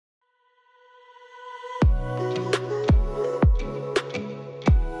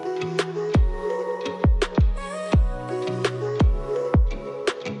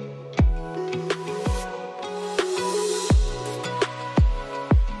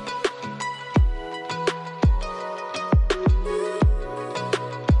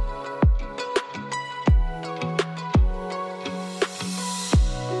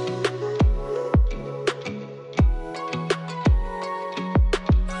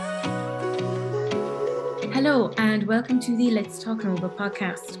Hello and welcome to the Let's Talk Nova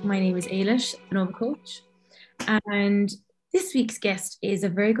podcast. My name is Ailish, the Nova coach, and this week's guest is a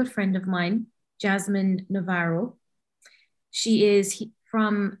very good friend of mine, Jasmine Navarro. She is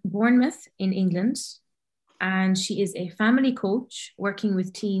from Bournemouth in England, and she is a family coach working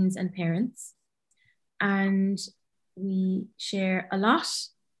with teens and parents. And we share a lot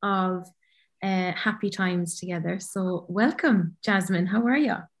of happy times together. So welcome, Jasmine. How are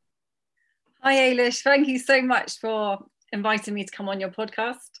you? Hi, Ailish. Thank you so much for inviting me to come on your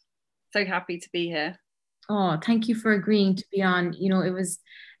podcast. So happy to be here. Oh, thank you for agreeing to be on. You know, it was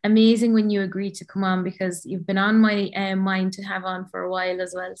amazing when you agreed to come on because you've been on my mind to have on for a while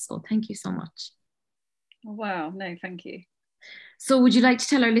as well. So thank you so much. Oh, wow. No, thank you. So would you like to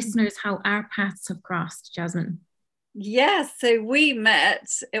tell our listeners how our paths have crossed, Jasmine? Yes. So we met,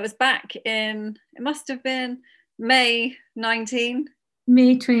 it was back in, it must have been May 19.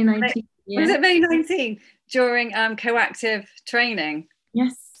 May 2019. Was it May 19 during coactive training?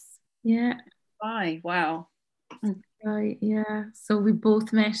 Yes. Yeah. Wow. Right. Yeah. So we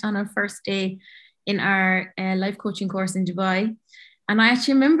both met on our first day in our life coaching course in Dubai. And I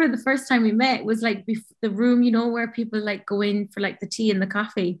actually remember the first time we met was like the room, you know, where people like go in for like the tea and the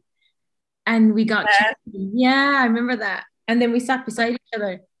coffee. And we got chatting. Yeah, I remember that. And then we sat beside each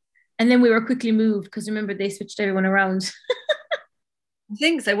other. And then we were quickly moved because remember they switched everyone around. I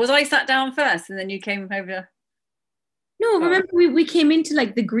think so. Was I sat down first and then you came over? No, remember we came into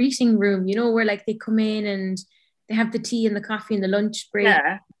like the greeting room, you know, where like they come in and they have the tea and the coffee and the lunch break.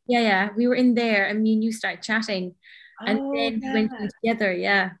 Yeah. We were in there and me and you started chatting. And then we went in together,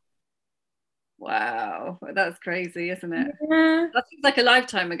 yeah. Wow, that's crazy, isn't it? Yeah. That seems like a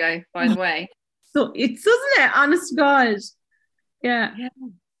lifetime ago, by the way. So it's, doesn't it? Honest to God. Yeah.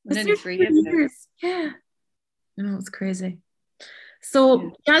 Nearly 3 years. Yeah. I know, it's crazy.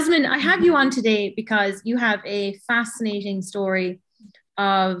 So, Jasmine, I have you on today because you have a fascinating story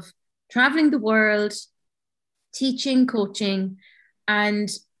of traveling the world, teaching, coaching, and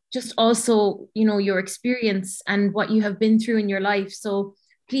just also, you know, your experience and what you have been through in your life. So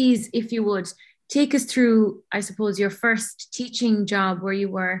please, if you would, take us through, I suppose, your first teaching job where you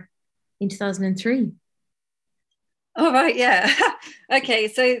were in 2003. All right, yeah. Okay,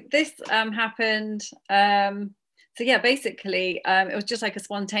 so this happened. So yeah, basically, it was just like a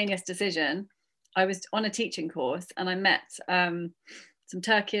spontaneous decision. I was on a teaching course and I met some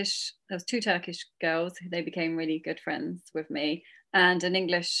Turkish, there was 2 Turkish girls, they became really good friends with me, and an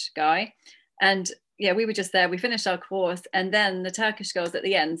English guy. And yeah, we were just there, we finished our course, and then the Turkish girls at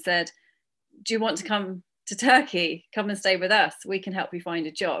the end said, do you want to come to Turkey? Come and stay with us, we can help you find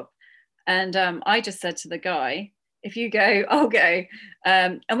a job. And I just said to the guy, if you go, I'll go.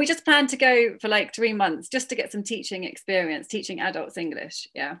 And we just planned to go for like 3 months just to get some teaching experience, teaching adults English.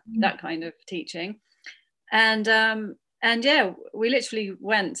 Yeah, that kind of teaching. And yeah, we literally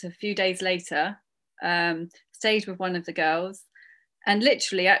went a few days later, stayed with one of the girls, and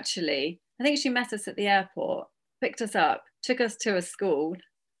literally, actually, I think she met us at the airport, picked us up, took us to a school.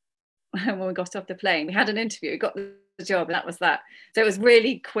 And when we got off the plane, we had an interview, got the job, and that was that. So it was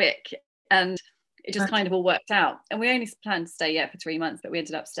really quick. And it just kind of all worked out. And we only planned to stay for 3 months, but we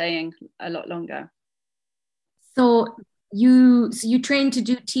ended up staying a lot longer. So you trained to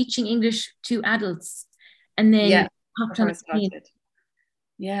do teaching English to adults, and then hopped on a plane.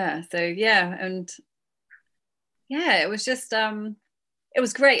 Yeah. So yeah, and yeah, it was just it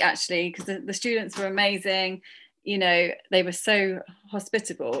was great actually, because the students were amazing. You know, they were so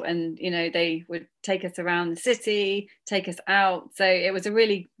hospitable, and you know, they would take us around the city, take us out. So it was a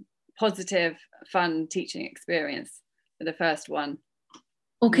really positive, fun teaching experience for the first one.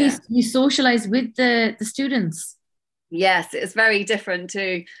 Okay, so you socialize with the students? Yes, it's very different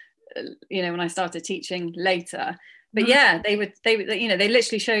to, you know, when I started teaching later. But yeah, they would, you know, they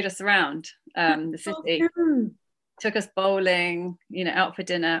literally showed us around the city, took us bowling, you know, out for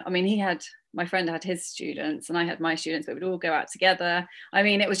dinner. I mean, my friend had his students and I had my students, but we'd all go out together. I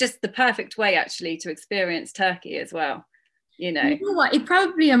mean, it was just the perfect way actually to experience Turkey as well. You know what? It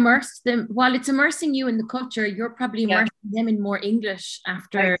probably immersed them. While it's immersing you in the culture, you're probably immersing them in more English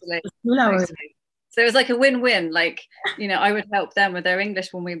after the school hours. Totally. So it was like a win-win. Like, you know, I would help them with their English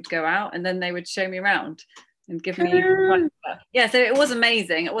when we would go out, and then they would show me around and give me stuff. Yeah, so it was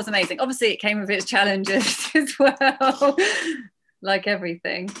amazing. It was amazing. Obviously, it came with its challenges as well, like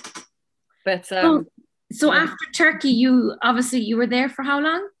everything. But so after Turkey, you were there for how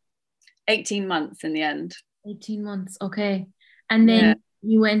long? 18 months in the end. 18 months, okay. And then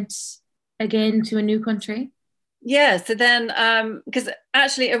you went again to a new country? Yeah, so then, because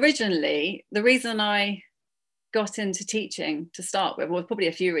actually originally, the reason I got into teaching to start with, well, probably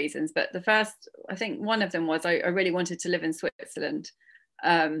a few reasons, but the first I think one of them was I really wanted to live in Switzerland.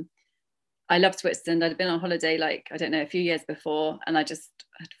 I loved Switzerland. I'd been on holiday, like, I don't know, a few years before, and I just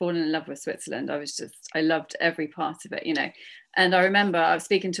had fallen in love with Switzerland. I loved every part of it, you know. And I remember I was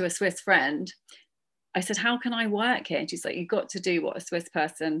speaking to a Swiss friend. I said, how can I work here? And she's like, you've got to do what a Swiss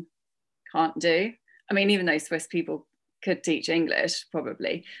person can't do. I mean, even though Swiss people could teach English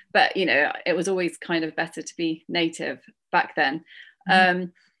probably, but, you know, it was always kind of better to be native back then.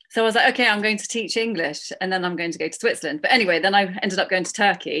 So I was like, okay, I'm going to teach English and then I'm going to go to Switzerland. But anyway, then I ended up going to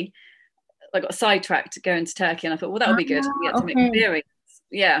Turkey. I got sidetracked going to Turkey, and I thought, well, that would be good. We get some experience.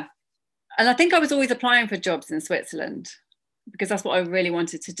 Yeah. And I think I was always applying for jobs in Switzerland because that's what I really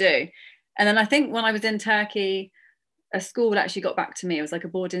wanted to do. And then I think when I was in Turkey, a school actually got back to me. It was like a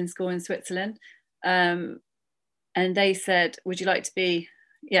boarding school in Switzerland. And they said, would you like to be,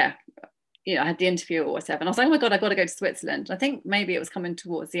 I had the interview or whatever. And I was like, oh my God, I've got to go to Switzerland. I think maybe it was coming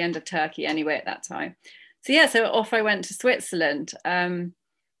towards the end of Turkey anyway at that time. So off I went to Switzerland. And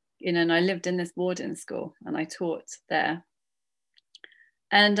I lived in this boarding school and I taught there.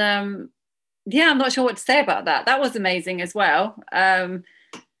 And I'm not sure what to say about that. That was amazing as well.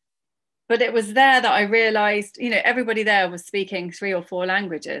 But it was there that I realized, everybody there was speaking 3 or 4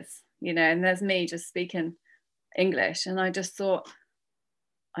 languages, and there's me just speaking English. And I just thought,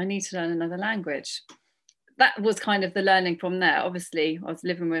 I need to learn another language. That was kind of the learning from there. Obviously, I was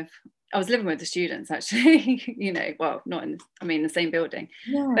living with the students actually, well, not in, the same building.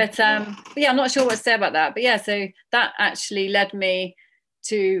 Yeah. But I'm not sure what to say about that. But so that actually led me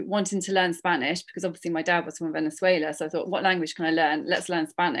to wanting to learn Spanish, because obviously my dad was from Venezuela. So I thought, what language can I learn? Let's learn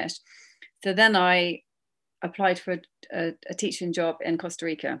Spanish. So then I applied for a teaching job in Costa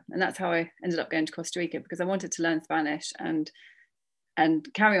Rica. And that's how I ended up going to Costa Rica, because I wanted to learn Spanish and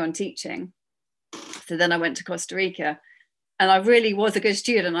carry on teaching. So then I went to Costa Rica. And I really was a good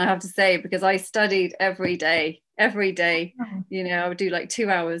student, I have to say, because I studied every day. I would do like 2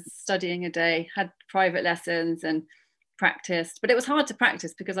 hours studying a day, had private lessons and practiced. But it was hard to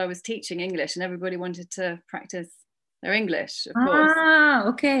practice because I was teaching English and everybody wanted to practice their English, of course.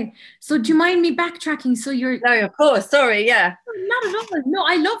 Okay. So do you mind me backtracking? So you're... No, of course. Sorry, yeah. Not at all. No,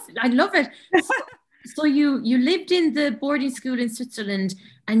 I love it. So you lived in the boarding school in Switzerland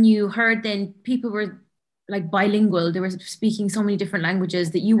and you heard then people were like bilingual, they were speaking so many different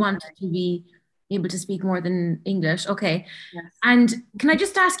languages that you wanted to be able to speak more than English. Okay. Yes. And can I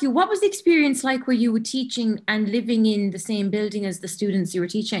just ask you, what was the experience like where you were teaching and living in the same building as the students you were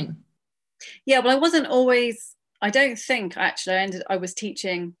teaching? Yeah, well, I wasn't always, I don't think actually I was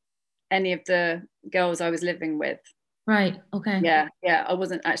teaching any of the girls I was living with. Right. Okay. Yeah. I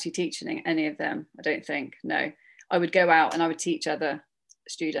wasn't actually teaching any of them, I don't think. No, I would go out and I would teach other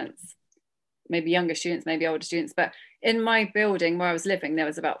students. Maybe younger students, maybe older students. But in my building where I was living, there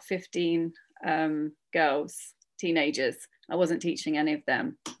was about 15 girls, teenagers. I wasn't teaching any of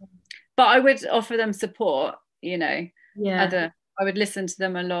them. But I would offer them support, I would listen to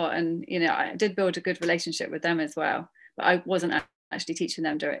them a lot. And, I did build a good relationship with them as well. But I wasn't actually teaching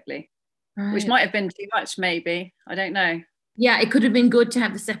them directly, right. Which might have been too much, maybe. I don't know. Yeah, it could have been good to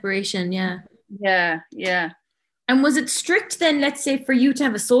have the separation, yeah. Yeah. And was it strict then, let's say, for you to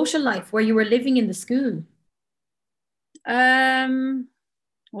have a social life where you were living in the school?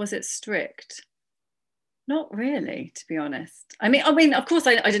 Was it strict? Not really, to be honest. I mean, of course,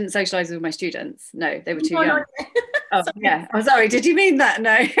 I didn't socialize with my students. No, they were too young. Oh, yeah. Oh, sorry. Did you mean that?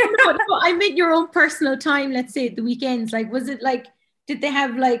 No. No, I meant your own personal time, let's say, at the weekends. Like, was it like, did they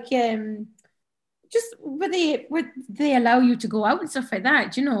have like, just would they allow you to go out and stuff like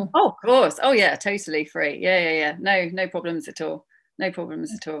that, Oh, of course. Oh yeah, totally free. Yeah. No problems at all.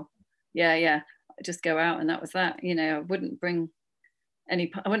 Yeah. I just go out and that was that. I wouldn't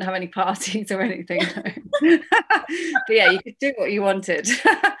have any parties or anything. But yeah, you could do what you wanted.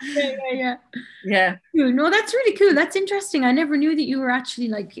 Yeah. No, that's really cool. That's interesting. I never knew that you were actually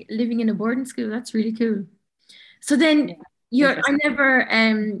like living in a boarding school. That's really cool. So then I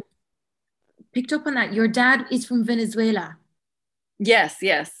never picked up on that. Your dad is from Venezuela. Yes.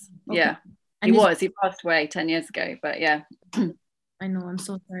 Okay. Yeah. And he passed away 10 years ago, but yeah. I know, I'm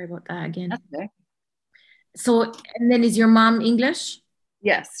so sorry about that again. That's okay. So, and then is your mom English?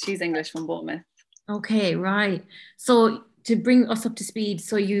 Yes, she's English from Bournemouth. Okay, right. So to bring us up to speed,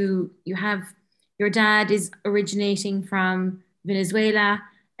 so you have, your dad is originating from Venezuela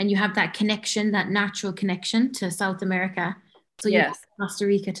and you have that connection, that natural connection to South America. So you went to Costa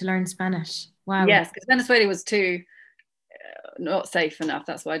Rica to learn Spanish. Wow. Yes, because Venezuela was too not safe enough.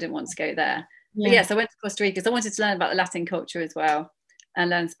 That's why I didn't want to go there. Yeah. But yes, I went to Costa Rica because I wanted to learn about the Latin culture as well and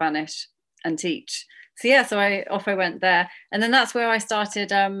learn Spanish and teach. So I went there. And then that's where I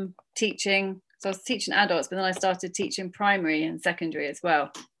started teaching So I was teaching adults, but then I started teaching primary and secondary as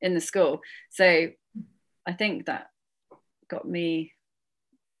well in the school. So I think that got me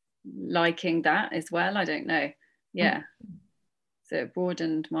liking that as well. I don't know. Yeah. So it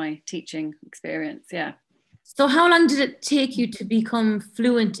broadened my teaching experience. Yeah. So how long did it take you to become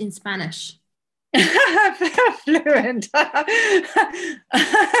fluent in Spanish? Fluent.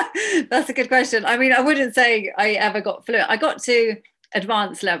 That's a good question. I mean, I wouldn't say I ever got fluent. I got to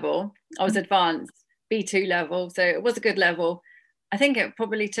advanced level. I was advanced B2 level, so it was a good level. I think it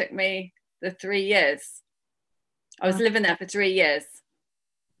probably took me the 3 years. I was living there for 3 years,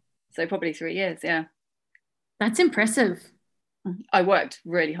 so probably 3 years. Yeah, that's impressive. I worked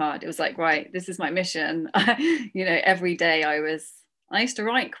really hard. It was like, right, this is my mission. You know, every day I used to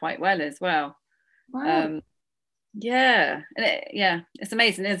write quite well as well. Wow. Yeah, and it's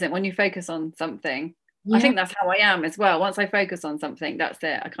amazing, isn't it, when you focus on something? Yeah. I think that's how I am as well. Once I focus on something, that's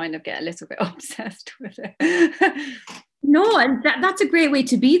it. I kind of get a little bit obsessed with it. No, and that's a great way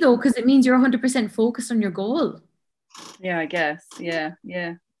to be, though, because it means you're 100% focused on your goal. Yeah, I guess. Yeah.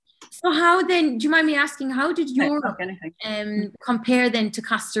 So how then, do you mind me asking, how did Europe compare then to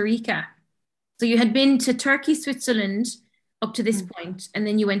Costa Rica? So you had been to Turkey, Switzerland up to this point, and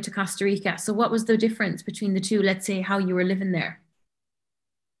then you went to Costa Rica. So what was the difference between the two? Let's say how you were living there.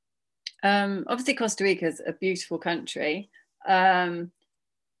 Obviously, Costa Rica is a beautiful country, but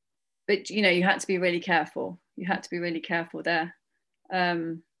you know, you had to be really careful. You had to be really careful there.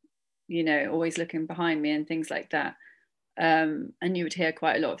 You know, always looking behind me and things like that. And you would hear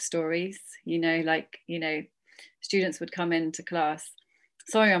quite a lot of stories. You know, like, you know, students would come into class.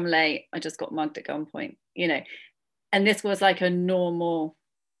 Sorry, I'm late. I just got mugged at gunpoint. You know, and this was like a normal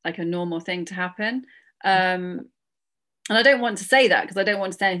thing to happen. And I don't want to say that because I don't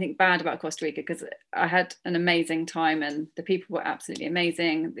want to say anything bad about Costa Rica, because I had an amazing time and the people were absolutely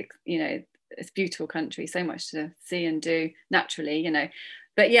amazing. You know, it's a beautiful country, so much to see and do naturally, you know.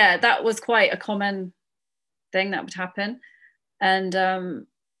 But yeah, that was quite a common thing that would happen. And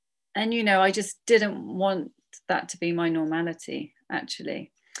you know, I just didn't want that to be my normality,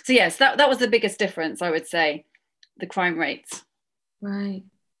 actually. So yes, that was the biggest difference, I would say, the crime rates. Right.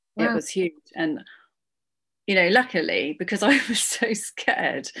 Wow. It was huge. And you know, luckily, because I was so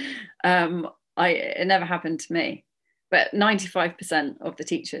scared, it never happened to me. But 95% of the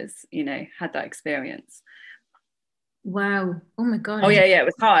teachers, you know, had that experience. Wow. Oh my God. Oh yeah, it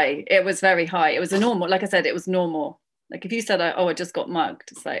was high. It was very high. It was a normal, like I said, it was normal. Like if you said, oh, I just got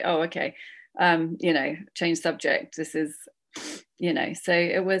mugged, it's like, oh, okay. You know, change subject. This is, you know, so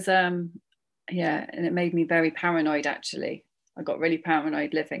it was, yeah, and it made me very paranoid, actually. I got really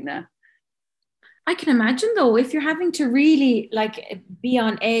paranoid living there. I can imagine, though, if you're having to really like be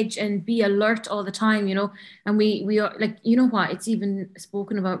on edge and be alert all the time, you know, and we are like, you know what, it's even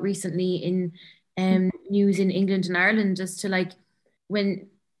spoken about recently in news in England and Ireland as to like when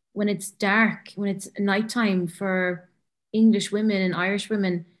it's dark, when it's nighttime for English women and Irish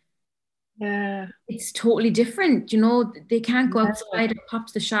women, yeah, it's totally different. You know, they can't go outside or pop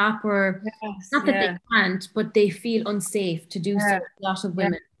to the shop, or not that they can't, but they feel unsafe to do so. A lot of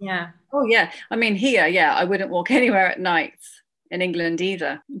women, yeah. Oh yeah, I mean here, yeah, I wouldn't walk anywhere at night in England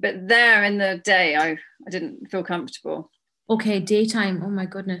either. But there in the day, I didn't feel comfortable. Okay, daytime. Oh my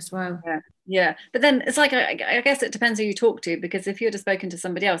goodness, wow. Yeah. But then it's like I guess it depends who you talk to, because if you'd have spoken to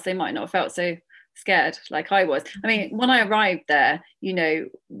somebody else, they might not have felt so scared like I was. I mean, when I arrived there, you know,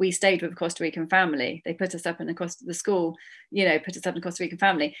 we stayed with a Costa Rican family. They put us up in the school, you know, put us up in a Costa Rican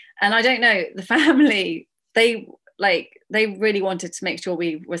family. And I don't know, the family, they really wanted to make sure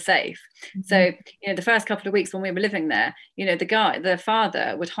we were safe. Mm-hmm. So, you know, the first couple of weeks when we were living there, you know, the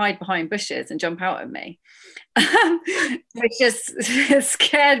father would hide behind bushes and jump out at me, which just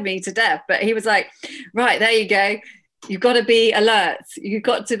scared me to death. But he was like, right, there you go. You've got to be alert. You've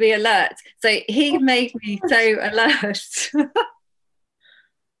got to be alert. So he made me so alert.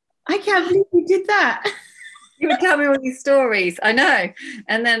 I can't believe you did that. He would tell me all these stories. I know.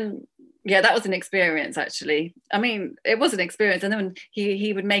 And then, yeah, that was an experience, actually. I mean, it was an experience. And then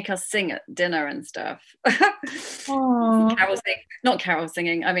he would make us sing at dinner and stuff. Not carol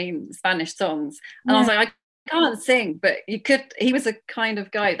singing, I mean, Spanish songs. And I was like, I can't sing, but you could. He was a kind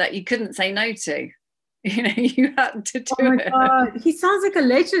of guy that you couldn't say no to. You know, you had to do it. God. He sounds like a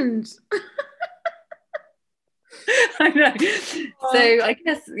legend. I know. So I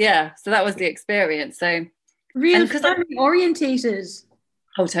guess, yeah, so that was the experience. So real family orientated.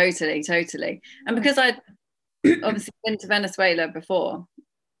 Oh, totally. And because I'd obviously been to Venezuela before,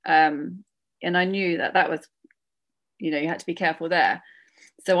 and I knew that was, you know, you had to be careful there.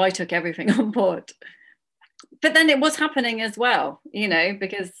 So I took everything on board. but then it was happening as well, you know,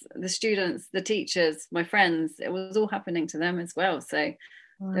 because the students, the teachers, my friends, it was all happening to them as well. So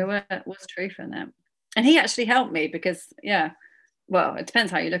there was truth in it. And he actually helped me because, yeah, well, it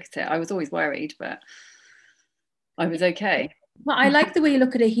depends how you look at it. I was always worried, but I was okay. Well, I like the way you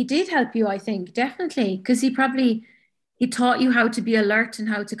look at it. He did help you, I think, definitely, because he taught you how to be alert and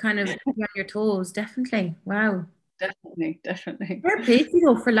how to kind of be on your toes. Definitely. Wow. Definitely. Fair play to you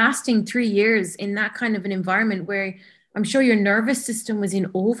though for lasting 3 years in that kind of an environment where I'm sure your nervous system was in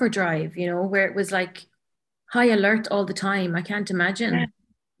overdrive, you know, where it was like high alert all the time. I can't imagine.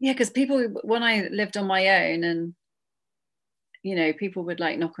 Yeah, because people, when I lived on my own, and you know, people would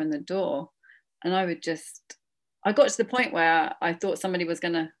like knock on the door, and I got to the point where I thought somebody was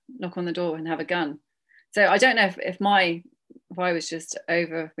going to knock on the door and have a gun. So I don't know if I was just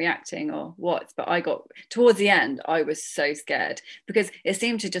overreacting or what, but I got towards the end, I was so scared because it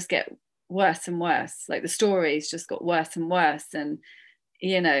seemed to just get worse and worse. Like the stories just got worse and worse. And,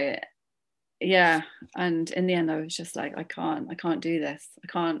 you know, yeah. And in the end, I was just like, I can't do this.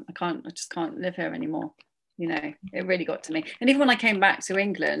 I just can't live here anymore. You know, it really got to me. And even when I came back to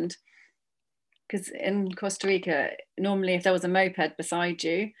England, because in Costa Rica, normally if there was a moped beside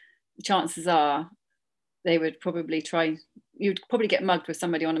you, chances are they would probably you'd probably get mugged with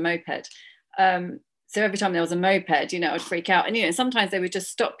somebody on a moped. So every time there was a moped, you know, I'd freak out. And, you know, sometimes they would just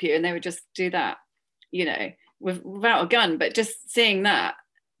stop you and they would just do that, you know, without a gun. But just seeing that,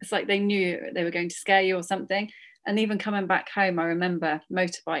 it's like they knew they were going to scare you or something. And even coming back home, I remember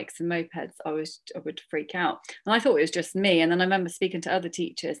motorbikes and mopeds, I would freak out. And I thought it was just me. And then I remember speaking to other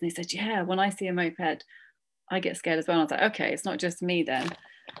teachers and they said, yeah, when I see a moped, I get scared as well. And I was like, okay, it's not just me then.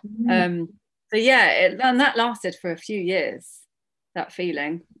 So yeah, and that lasted for a few years, that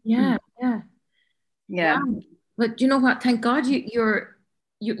feeling. Yeah. Wow. But you know what? Thank God you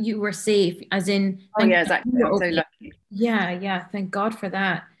were safe, as in. Oh yeah, exactly. I'm so lucky. Yeah. Thank God for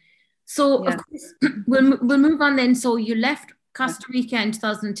that. So of course we'll move on then. So you left Costa Rica in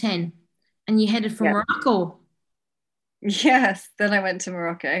 2010 and you headed for Morocco. Yes, then I went to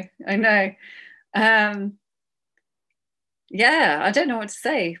Morocco. I know. Yeah, I don't know what to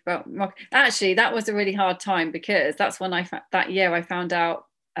say about Morocco. Actually, that was a really hard time because that's when that year I found out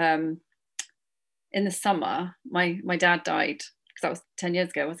in the summer my dad died, because that was 10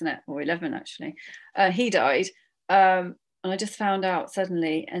 years ago, wasn't it? Or 11 actually. He died. And I just found out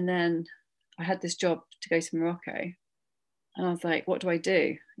suddenly, and then I had this job to go to Morocco, and I was like, what do I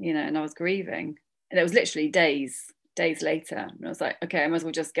do? You know, and I was grieving, and it was literally days later, and I was like, okay, I might as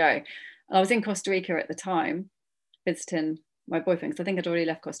well just go. And I was in Costa Rica at the time, visiting my boyfriend, because I think I'd already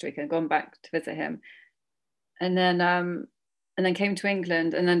left Costa Rica and gone back to visit him, and then came to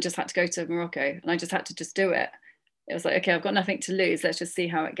England, and then just had to go to Morocco, and I just had to just do it. It was like, okay, I've got nothing to lose, let's just see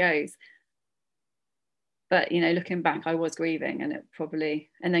how it goes. But, you know, looking back, I was grieving, and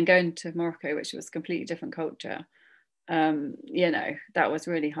and then going to Morocco, which was a completely different culture, you know, that was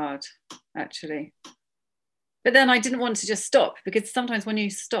really hard, actually. But then I didn't want to just stop, because sometimes when you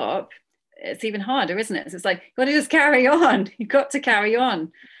stop, it's even harder, isn't it? So it's like, you've got to just carry on. You've got to carry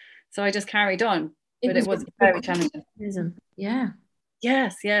on. So I just carried on, but it was very challenging. Yeah.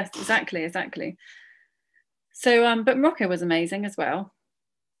 Yes, exactly. So, but Morocco was amazing as well.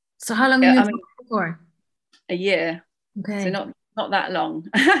 So how long were you in for? A year. Okay. So not that long.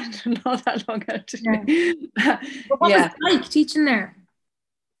 Not that long actually. Yeah. What was it like teaching there?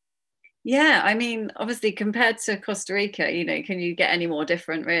 Yeah, I mean, obviously compared to Costa Rica, you know, can you get any more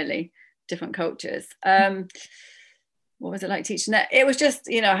different, really? Different cultures. What was it like teaching there? It was just,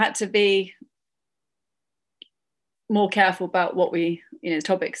 you know, I had to be more careful about what we, you know,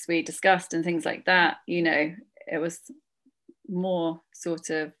 topics we discussed and things like that. You know, it was more sort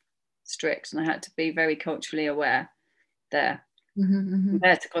of strict, and I had to be very culturally aware there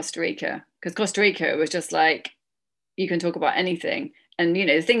compared to Costa Rica, because Costa Rica, it was just like, you can talk about anything, and you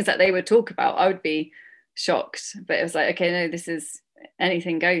know, the things that they would talk about, I would be shocked, but it was like, okay, no, this is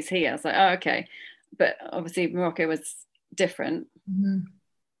anything goes here. I was like, oh, okay. But obviously Morocco was different.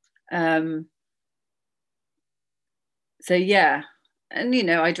 So yeah, and you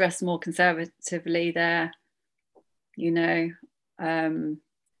know, I dressed more conservatively there, you know.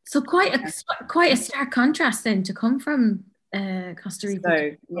 So quite a stark contrast then to come from Costa Rica.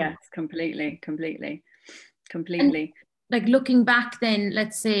 So yes, completely. And, like, looking back then,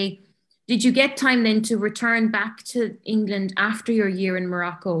 let's say, did you get time then to return back to England after your year in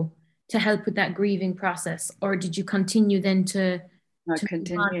Morocco to help with that grieving process, or did you continue then to? I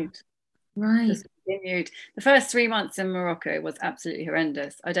continued. Right. Just continued. The first 3 months in Morocco was absolutely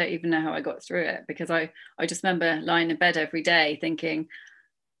horrendous. I don't even know how I got through it, because I just remember lying in bed every day thinking,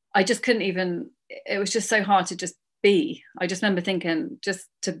 I just couldn't even, it was just so hard to just be. I just remember thinking just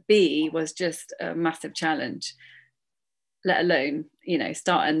to be was just a massive challenge, let alone, you know,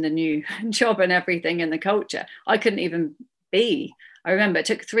 starting the new job and everything and the culture. I couldn't even be. I remember it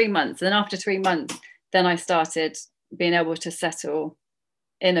took 3 months, and then after 3 months, then I started being able to settle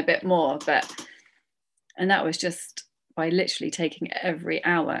in a bit more. And that was just by literally taking every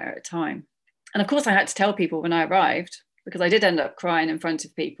hour at a time. And of course I had to tell people when I arrived, because I did end up crying in front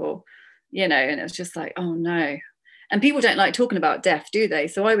of people, you know, and it was just like, oh no. And people don't like talking about death, do they?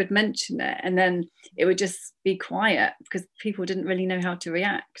 So I would mention it, and then it would just be quiet because people didn't really know how to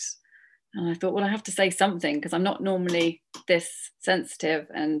react. And I thought, well, I have to say something because I'm not normally this sensitive.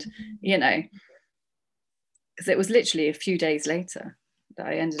 And, you know, because it was literally a few days later that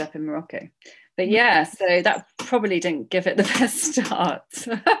I ended up in Morocco. But yeah, so that probably didn't give it the best start.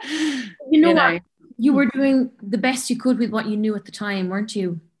 You know what? You were doing the best you could with what you knew at the time, weren't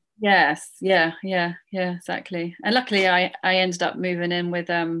you? Yes, yeah, exactly. And luckily I ended up moving in with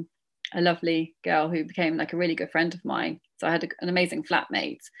a lovely girl who became like a really good friend of mine. So I had an amazing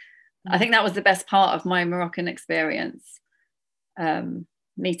flatmate. I think that was the best part of my Moroccan experience,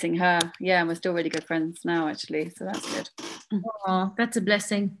 meeting her. Yeah, and we're still really good friends now, actually. So that's good. Oh, that's a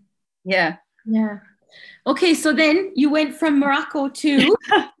blessing. Yeah. Yeah. Okay, so then you went from Morocco to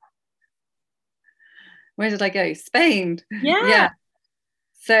where did I go? Spain. Yeah.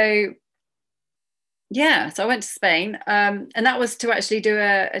 So I went to Spain, and that was to actually do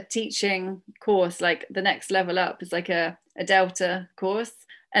a teaching course, like the next level up is like a Delta course.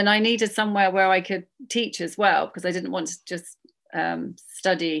 And I needed somewhere where I could teach as well, because I didn't want to just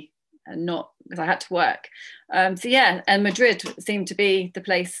study and not, because I had to work. So yeah, and Madrid seemed to be the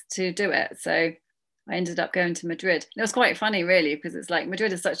place to do it. So I ended up going to Madrid. And it was quite funny, really, because it's like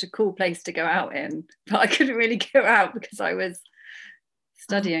Madrid is such a cool place to go out in, but I couldn't really go out because I was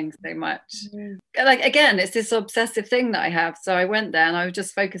studying so much. Like, again, it's this obsessive thing that I have. So I went there and I was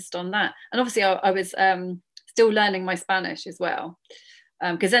just focused on that. And obviously I was still learning my Spanish as well.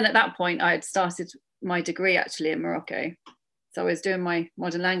 Because then at that point I had started my degree actually in Morocco. So I was doing my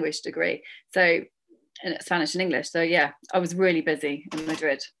modern language degree. So in Spanish and English. So yeah, I was really busy in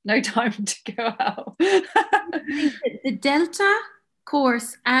Madrid. No time to go out. The Delta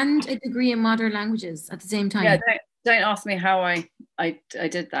course and a degree in modern languages at the same time. Yeah, don't ask me how I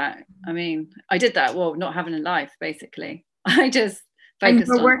did that. I mean, I did that, well, not having a life, basically. I just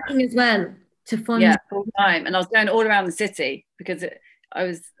focused on working that as well to fund. Yeah, full time. And I was going all around the city because I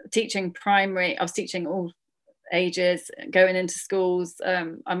was teaching primary, I was teaching all ages, going into schools.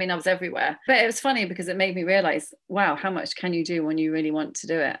 I mean, I was everywhere. But it was funny because it made me realize, wow, how much can you do when you really want to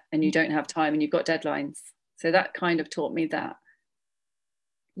do it and you don't have time and you've got deadlines. So that kind of taught me that.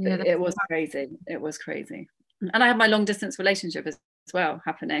 Yeah, it was crazy. It was crazy. And I had my long distance relationship as well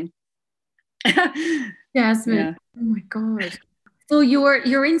happening. Jasmine. Yeah. Oh my God. So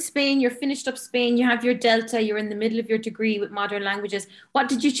you're in Spain, you're finished up Spain, you have your Delta, you're in the middle of your degree with modern languages. What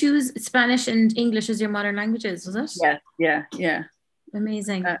did you choose? Spanish and English as your modern languages, was it? Yeah.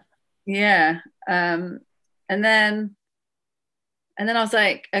 Amazing. Yeah. And then I was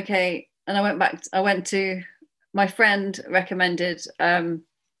like, okay. And I went to, my friend recommended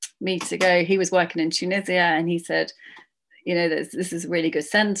me to go. He was working in Tunisia and he said, you know, this is a really good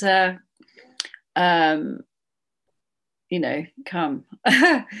center. You know, come. So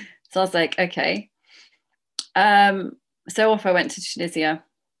I was like, okay. So off I went to Tunisia.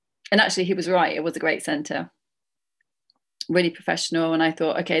 And actually he was right. It was a great center. Really professional. And I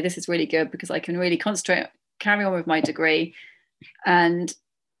thought, okay, this is really good because I can really concentrate, carry on with my degree and,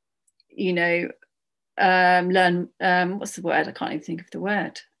 you know, learn, what's the word? I can't even think of the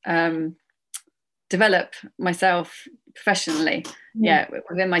word. Develop myself professionally,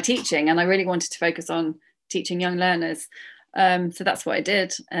 within my teaching. And I really wanted to focus on teaching young learners. So that's what I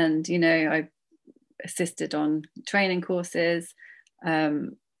did. And, you know, I assisted on training courses.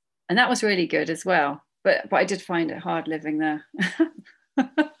 And that was really good as well. But I did find it hard living there.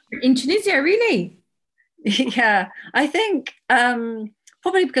 In Tunisia, really? Yeah, I think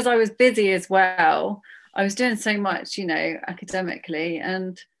probably because I was busy as well. I was doing so much, you know, academically.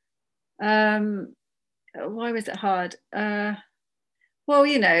 And why was it hard? Well,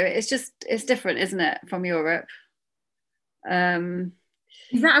 you know, it's different, isn't it, from Europe? Is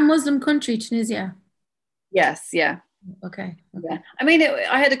that a Muslim country, Tunisia? Yes, yeah. Okay. Yeah. I mean,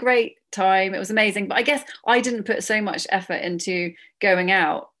 I had a great time. It was amazing. But I guess I didn't put so much effort into going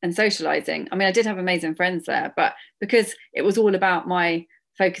out and socializing. I mean, I did have amazing friends there, but because it was all about my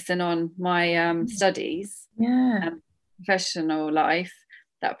focusing on my studies, professional life,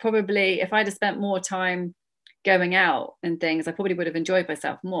 that probably if I'd have spent more time going out and things, I probably would have enjoyed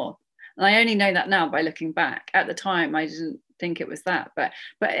myself more. And I only know that now by looking back. At the time, I didn't think it was that. But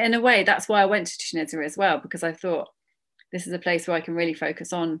in a way, that's why I went to Tunisia as well, because I thought this is a place where I can really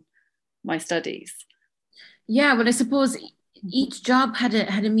focus on my studies. Yeah, well, I suppose each job had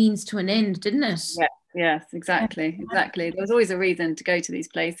a means to an end, didn't it? Yeah. Yes, exactly. There was always a reason to go to these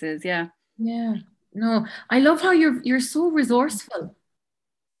places. Yeah. Yeah. No, I love how you're so resourceful.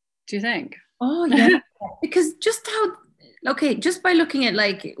 Do you think? Oh yeah. Because just by looking at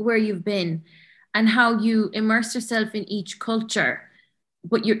like where you've been and how you immerse yourself in each culture,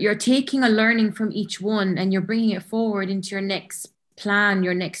 but you're taking a learning from each one and you're bringing it forward into your next plan,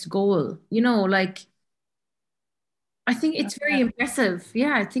 your next goal. Like I think it's very impressive.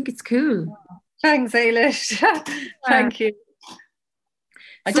 Yeah, I think it's cool. Thanks, Ailish. Thank you.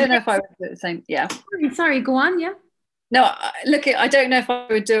 I don't know if I would do it the same. Yeah. Sorry, go on. Yeah. No, look, I don't know if I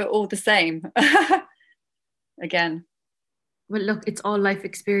would do it all the same again. Well, look, it's all life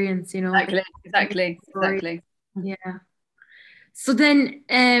experience, Exactly. Yeah. So then,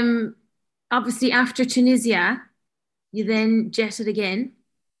 obviously, after Tunisia, you then jetted again.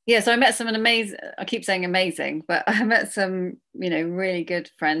 Yeah, so I met some amazing, I keep saying amazing, but I met some, really good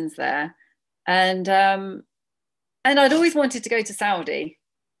friends there. And I'd always wanted to go to Saudi,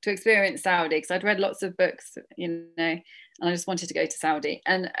 to experience Saudi, because I'd read lots of books, and I just wanted to go to Saudi.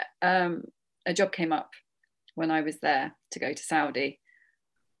 And a job came up when I was there to go to Saudi.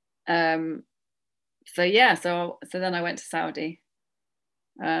 So then I went to Saudi,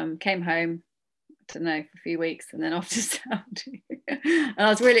 came home, I don't know, for a few weeks, and then off to Saudi. And I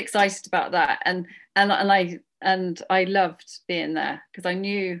was really excited about that. And I loved being there because I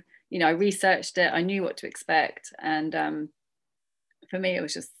knew, I researched it, I knew what to expect. And for me, it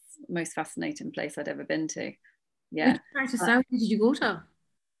was just the most fascinating place I'd ever been to. Yeah. Which part of Saudi did you go to?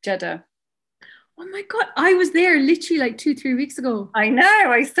 Jeddah. Oh my God, I was there literally like 2-3 weeks ago. I know,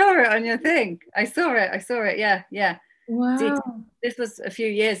 I saw it on your thing. I saw it. Yeah. Wow. See, this was a few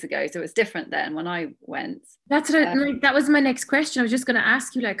years ago, so it's different then when I went. That's what that was my next question. I was just going to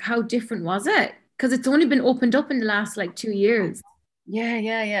ask you, like, how different was it? Because it's only been opened up in the last like 2 years.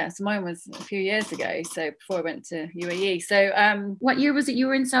 Yeah. So mine was a few years ago, so before I went to UAE. So what year was it you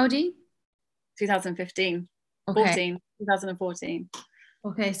were in Saudi? 2015. Okay. 2014.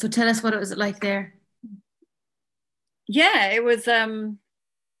 Okay, so tell us what it was like there. Yeah, it was when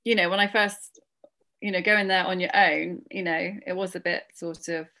I first going there on your own, it was a bit sort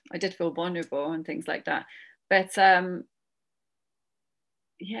of, I did feel vulnerable and things like that, but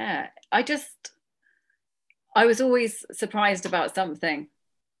yeah, I was always surprised about something,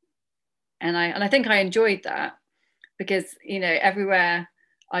 and I think I enjoyed that because everywhere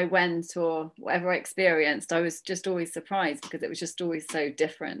I went or whatever I experienced, I was just always surprised because it was just always so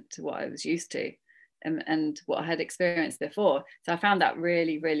different to what I was used to and what I had experienced before. So I found that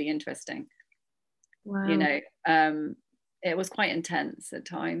really, really interesting. Wow. It was quite intense at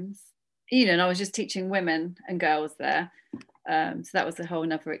times, and I was just teaching women and girls there. So that was a whole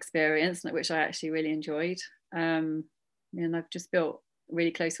nother experience, which I actually really enjoyed. And I've just built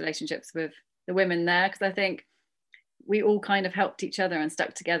really close relationships with the women there because I think we all kind of helped each other and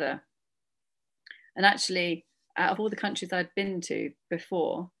stuck together. And actually, out of all the countries I'd been to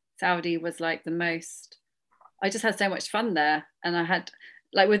before, Saudi was like the most, I just had so much fun there. And I had,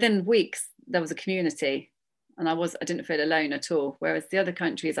 like, within weeks, there was a community and I didn't feel alone at all. Whereas the other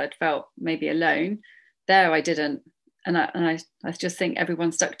countries I'd felt maybe alone, there I didn't. And I just think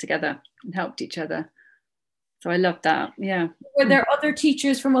everyone stuck together and helped each other. So I loved that. Yeah. Were there other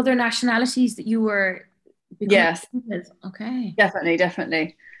teachers from other nationalities that you were? Yes. Okay.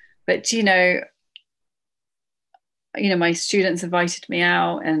 Definitely. But my students invited me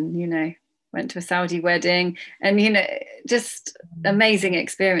out and went to a Saudi wedding and just amazing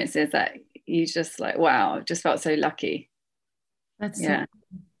experiences that you just like, wow, just felt so lucky. That's that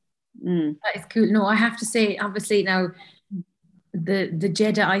is cool. No, I have to say, obviously now the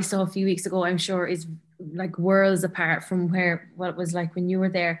Jeddah I saw a few weeks ago, I'm sure is like worlds apart from what it was like when you were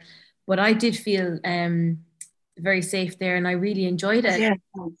there. But I did feel very safe there and I really enjoyed it.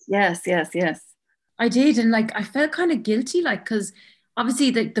 Yes. I did. And like, I felt kind of guilty, like, because obviously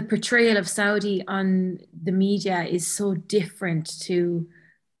the portrayal of Saudi on the media is so different to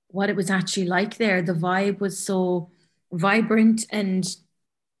what it was actually like there. The vibe was so vibrant and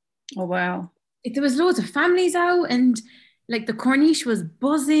oh wow, there was loads of families out and like the Corniche was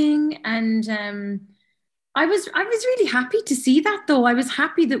buzzing and I was really happy to see that though. I was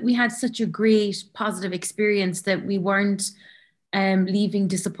happy that we had such a great positive experience that we weren't leaving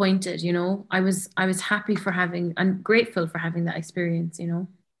disappointed, I was happy for having and grateful for having that experience.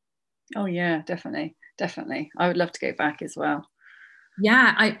 Oh yeah, definitely I would love to go back as well.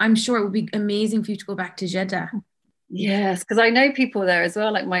 Yeah, I'm sure it would be amazing for you to go back to Jeddah. Yes, because I know people there as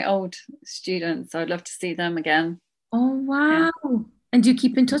well, like my old students. I'd love to see them again. Oh, Yeah. wow. And do you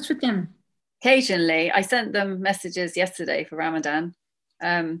keep in touch with them? Occasionally, I sent them messages yesterday for Ramadan.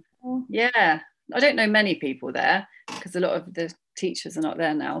 Oh. Yeah, I don't know many people there because a lot of the teachers are not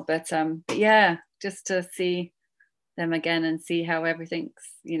there now. But yeah, just to see them again and see how everything's,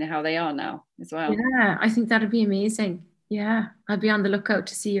 how they are now as well. Yeah, I think that'd be amazing. Yeah, I'll be on the lookout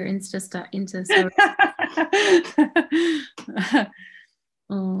to see your Insta story.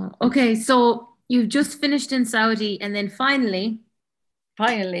 Oh, okay, so you've just finished in Saudi, and then Finally,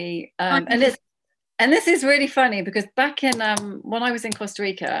 finally, and this is really funny because back in when I was in Costa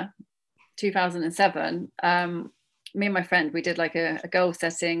Rica, 2007, me and my friend, we did like a goal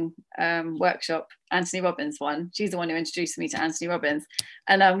setting workshop, Anthony Robbins one. She's the one who introduced me to Anthony Robbins.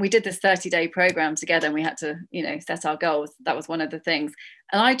 And we did this 30-day program together and we had to, set our goals. That was one of the things.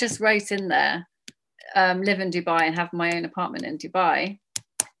 And I just wrote in there, live in Dubai and have my own apartment in Dubai.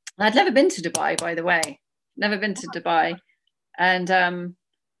 And I'd never been to Dubai, by the way, never been to Dubai. And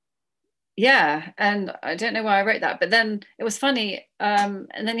yeah, and I don't know why I wrote that, but then it was funny.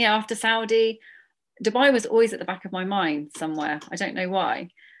 And then, yeah, after Saudi, Dubai was always at the back of my mind somewhere. I don't know why.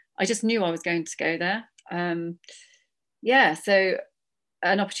 I just knew I was going to go there. Yeah, so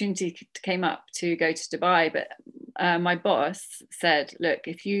an opportunity came up to go to Dubai, but my boss said, look,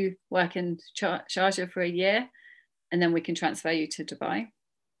 if you work in Sharjah for a year and then we can transfer you to Dubai.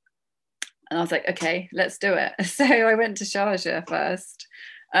 And I was like, okay, let's do it. So I went to Sharjah first,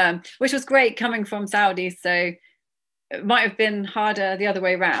 which was great coming from Saudi. So it might have been harder the other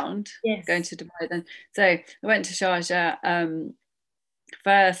way around, yes. going to Dubai then. So I went to Sharjah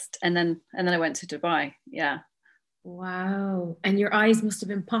first, and then I went to Dubai. Yeah. Wow. And your eyes must have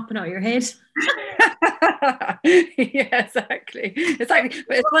been popping out your head. Yeah, exactly. But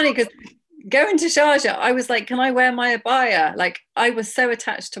it's funny because going to Sharjah, I was like, can I wear my abaya? Like, I was so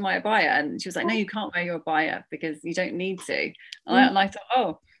attached to my abaya. And she was like, no, you can't wear your abaya because you don't need to. And I thought,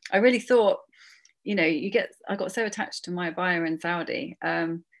 oh, I really thought, I got so attached to my abaya in Saudi.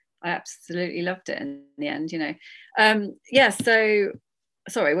 I absolutely loved it in the end, Yeah, so,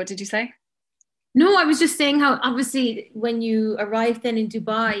 sorry, what did you say? No, I was just saying how obviously when you arrived then in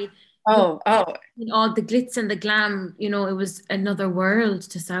Dubai, Oh, all the glitz and the glam, it was another world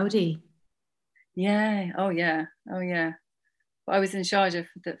to Saudi. yeah. Oh, yeah. But I was in Sharjah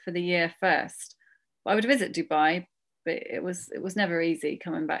for the year first. But I would visit Dubai, but it was never easy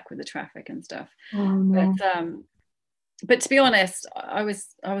coming back with the traffic and stuff. Oh no. But to be honest, I was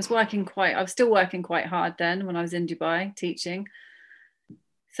still working quite hard then when I was in Dubai teaching.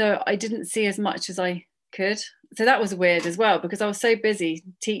 So I didn't see as much as I could. So that was weird as well because I was so busy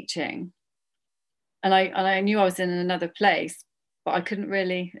teaching and I knew I was in another place, but I couldn't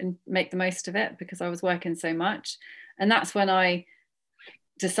really make the most of it because I was working so much. And that's when I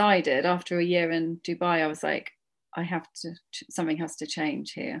decided after a year in Dubai, I was like, something has to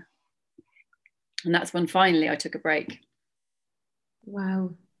change here. And that's when finally I took a break.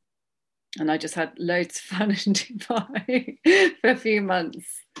 Wow. And I just had loads of fun in Dubai for a few months.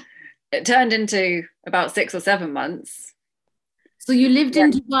 It turned into about 6 or 7 months. So you lived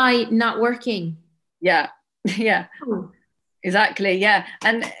in Dubai not working? Yeah. Yeah. Oh. Exactly. Yeah.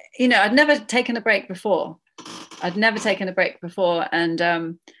 And, I'd never taken a break before. And I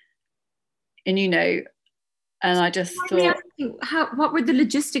just thought, what were the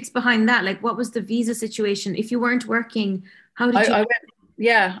logistics behind that? Like, what was the visa situation? If you weren't working, how did you?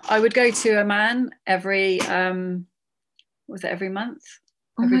 I would go to Amman every every month,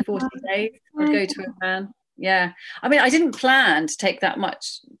 every 40 days. I'd go to Amman. Yeah. I mean, I didn't plan to take that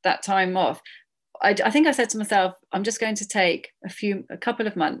time off. I think I said to myself, I'm just going to take a couple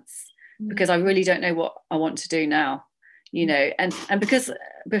of months because I really don't know what I want to do now, and because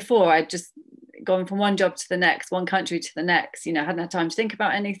before I'd just gone from one job to the next, one country to the next, I hadn't had time to think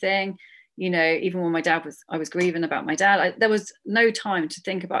about anything, even when I was grieving about my dad, there was no time to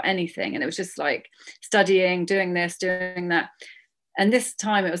think about anything. And it was just like studying, doing this, doing that. And this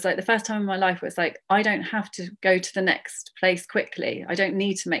time it was like the first time in my life where it's like, I don't have to go to the next place quickly. I don't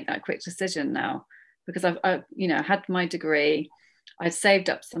need to make that quick decision now because I had my degree, I'd saved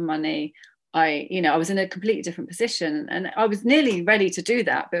up some money. I was in a completely different position and I was nearly ready to do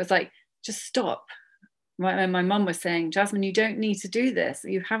that. But it was like, just stop. My mum was saying, Jasmine, you don't need to do this.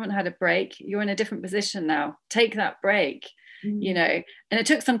 You haven't had a break. You're in a different position now. Take that break, and it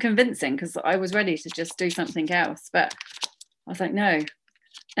took some convincing because I was ready to just do something else. But I was like, no.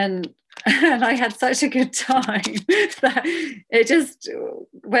 And And I had such a good time that it just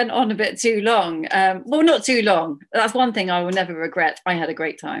went on a bit too long. Well, not too long. That's one thing I will never regret. I had a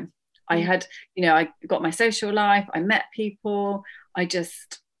great time. I had, I got my social life. I met people. I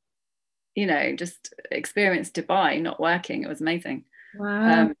just, just experienced Dubai not working. It was amazing.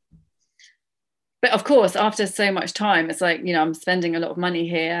 Wow. But of course, after so much time, it's like, I'm spending a lot of money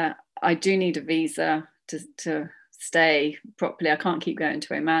here. I do need a visa to stay properly. I can't keep going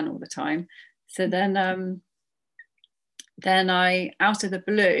to Oman all the time. So then I, out of the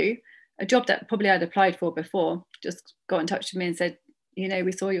blue, a job that probably I'd applied for before, just got in touch with me and said,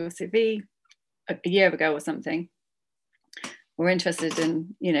 we saw your CV a year ago or something. We're interested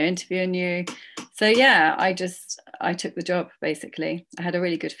in, interviewing you. So yeah, I took the job basically. I had a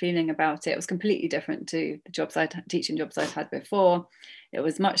really good feeling about it. It was completely different to the teaching jobs I'd had before. It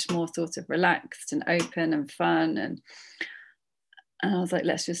was much more sort of relaxed and open and fun. And I was like,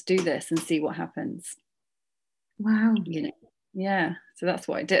 let's just do this and see what happens. Wow. Yeah. So that's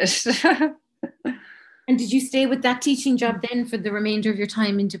what I did. And did you stay with that teaching job then for the remainder of your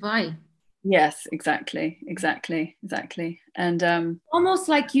time in Dubai? Yes, exactly. And almost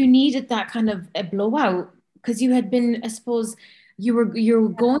like you needed that kind of a blowout because you had been, I suppose, you were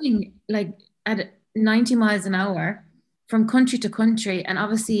going like at 90 miles an hour from country to country, and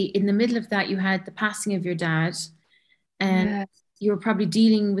obviously in the middle of that you had the passing of your dad, and yeah. you were probably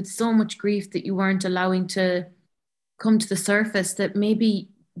dealing with so much grief that you weren't allowing to come to the surface, that maybe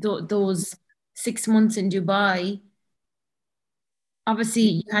those 6 months in Dubai, obviously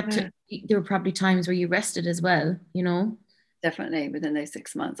you had to, there were probably times where you rested as well, Definitely within those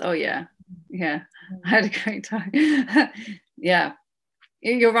 6 months. Oh yeah. I had a great time. Yeah,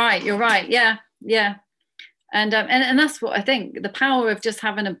 you're right. Yeah. And that's what I think, the power of just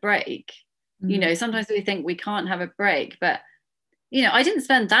having a break. Sometimes we think we can't have a break, but I didn't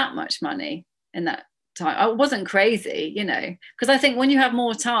spend that much money in that time. I wasn't crazy, because I think when you have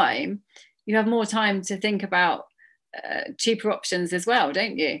more time, to think about cheaper options as well,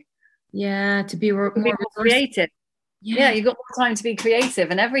 don't you? Yeah, to be more creative. Yeah, you've got more time to be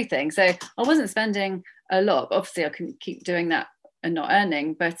creative and everything. So I wasn't spending a lot. Obviously I couldn't keep doing that and not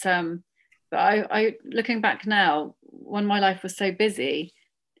earning, but I looking back now, when my life was so busy,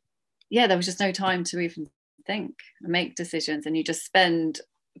 there was just no time to even think and make decisions, and you just spend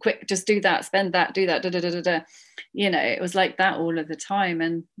quick, just do that, spend that, do that, da, da, da, da, da. It was like that all of the time,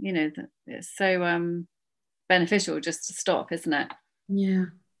 and it's so beneficial just to stop, isn't it? Yeah.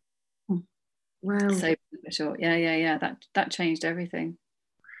 Wow. So beneficial. Yeah. That changed everything.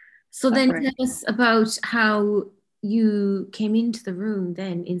 So then tell us about how you came into the room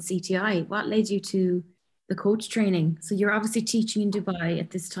then in CTI. What led you to the coach training? So you're obviously teaching in Dubai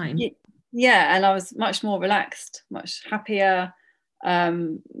at this time. Yeah, and I was much more relaxed, much happier,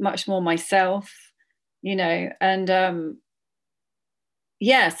 much more myself, and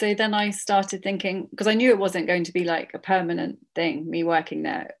so then I started thinking, because I knew it wasn't going to be like a permanent thing, me working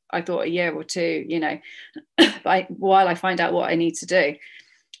there. I thought a year or two, while I find out what I need to do.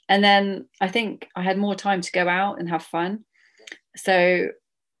 And then I think I had more time to go out and have fun. So, and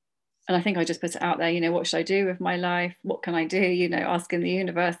I think I just put it out there, what should I do with my life? What can I do? Asking the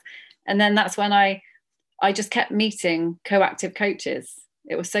universe. And then that's when I just kept meeting co-active coaches.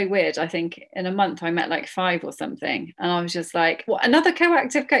 It was so weird. I think in a month I met like 5 or something. And I was just like, what, another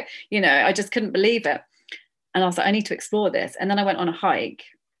co-active coach? I just couldn't believe it. And I was like, I need to explore this. And then I went on a hike.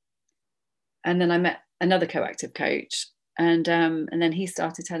 And then I met another co-active coach. And then he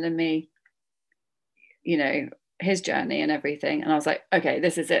started telling me, his journey and everything. And I was like, okay,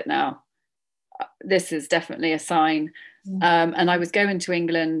 this is it now. This is definitely a sign. And I was going to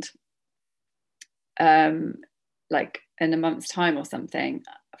England like in a month's time or something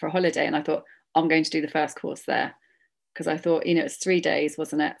for a holiday. And I thought, I'm going to do the first course there. Because I thought, it's 3 days,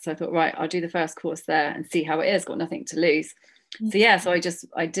 wasn't it? So I thought, right, I'll do the first course there and see how it is. Got nothing to lose. So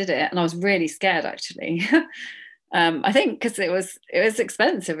I did it. And I was really scared, actually. I think because it was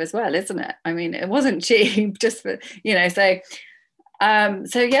expensive as well, isn't it? I mean, it wasn't cheap, just for so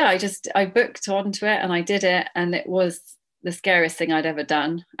yeah, I booked onto it and I did it, and it was the scariest thing I'd ever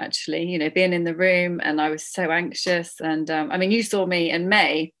done, actually, being in the room, and I was so anxious. And I mean, you saw me in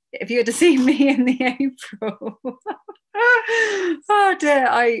May. If you had to see me in the April, oh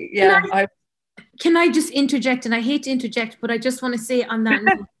dear, Can I just interject? And I hate to interject, but I just want to say on that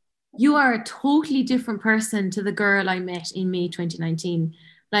note, you are a totally different person to the girl I met in May 2019.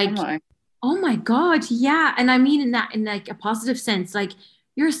 Like, oh my God, yeah. And I mean in like a positive sense. Like,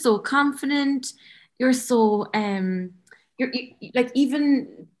 you're so confident. You're so you're like,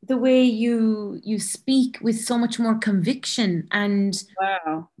 even the way you speak with so much more conviction. And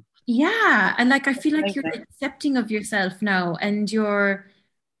wow, Yeah, and like I feel like you're Amazing. accepting of yourself now, and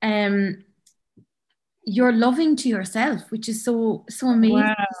um you're loving to yourself, which is so amazing to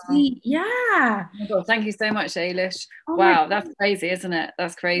Wow. see. Yeah. Oh my God, thank you so much, Ailish. Oh my Wow, that's God. crazy, isn't it?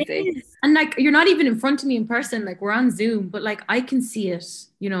 That's It crazy. is. And like you're not even in front of me in person, like we're on Zoom, but like I can see it,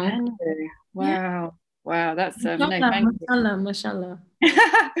 you know. Can you? Yeah. Wow. Wow, that's no, Mashallah, thank mashallah, mashallah.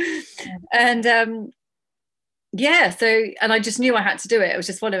 you. And yeah, so and I just knew I had to do it. It was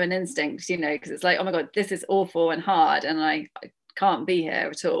just following instinct, because it's like, oh my God, this is awful and hard, and I can't be here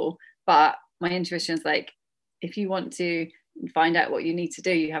at all. But my intuition's like, if you want to find out what you need to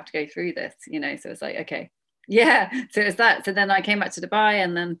do, you have to go through this. So it's like, okay, yeah. So it's that. So then I came back to Dubai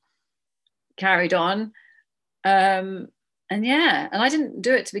and then carried on. And yeah, and I didn't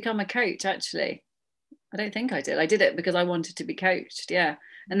do it to become a coach, actually. I don't think I did. I did it because I wanted to be coached. Yeah.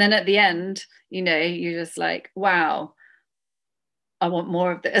 And then at the end, you're just like, wow, I want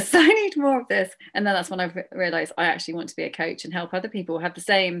more of this. I need more of this. And then that's when I realized I actually want to be a coach and help other people have the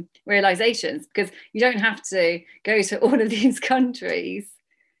same realizations, because you don't have to go to all of these countries,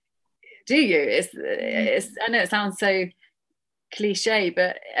 do you? I know it sounds so cliche,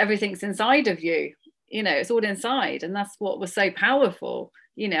 but everything's inside of you. It's all inside, and that's what was so powerful.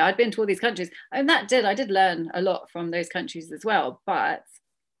 I'd been to all these countries, and I did learn a lot from those countries as well, but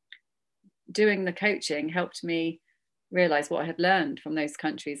doing the coaching helped me realize what I had learned from those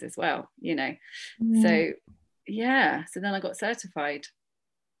countries as well. Yeah. So yeah, so then I got certified.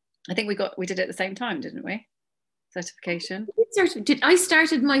 I think we did it at the same time, didn't we? Certification. Did I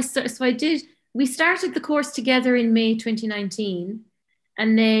started my so I did we started the course together in May 2019,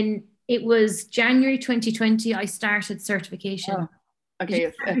 and then it was January 2020 I started certification. Oh, Did you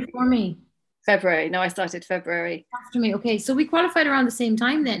okay. start before me? February. No, I started February. After me. Okay, so we qualified around the same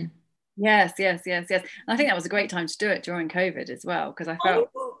time then. Yes, yes, yes, yes. And I think that was a great time to do it during COVID as well, because I felt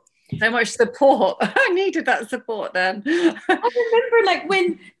Oh, so much support. I needed that support then. I remember like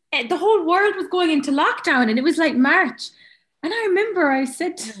when the whole world was going into lockdown and it was like March. And I remember Yeah.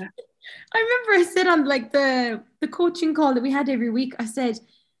 I said on like the coaching call that we had every week, I said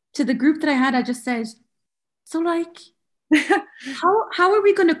to the group that I had, I just said, so like how are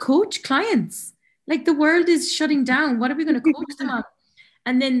we going to coach clients? Like the world is shutting down. What are we going to coach them on?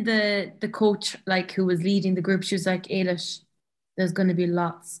 And then the coach, like who was leading the group, she was like, Ailish, there's going to be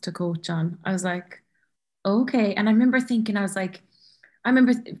lots to coach on. I was like, okay. And I remember thinking, I was like, I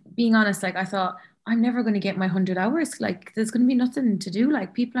remember being honest, like I thought, I'm never going to get my 100 hours. Like there's going to be nothing to do.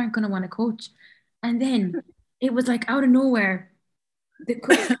 Like people aren't going to want to coach. And then it was like out of nowhere, the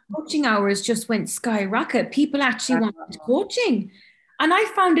coaching hours just went skyrocket. People actually wanted coaching. And I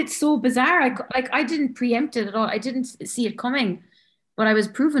found it so bizarre. I didn't preempt it at all. I didn't see it coming, but I was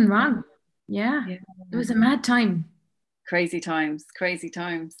proven wrong. Yeah. Yeah. It was a mad time. Crazy times, crazy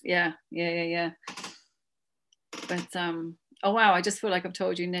times. Yeah, yeah, yeah, yeah. But oh wow, I just feel like I've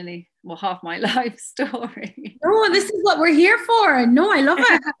told you nearly half my life story. No, this is what we're here for. No, I love it.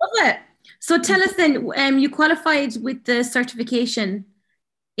 I love it. So tell us then, you qualified with the certification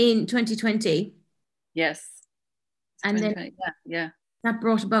in 2020, Yes. and then 2020. Yeah, yeah. that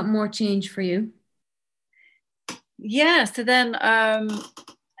brought about more change for you. Yeah. So then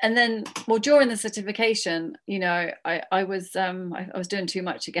and then during the certification, I was doing too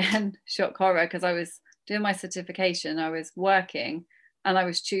much again, shock horror, because I was doing my certification, I was working and I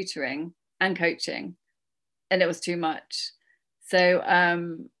was tutoring and coaching, and it was too much. So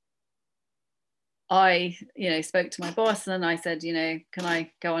I, spoke to my boss, and then I said, can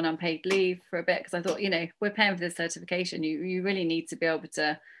I go on unpaid leave for a bit? Because I thought, we're paying for this certification. You really need to be able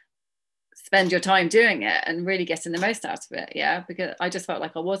to spend your time doing it and really getting the most out of it. Yeah. Because I just felt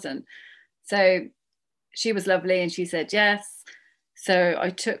like I wasn't. So she was lovely and she said yes. So I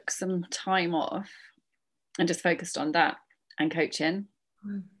took some time off and just focused on that and coaching.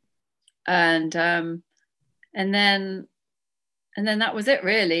 Mm. And then that was it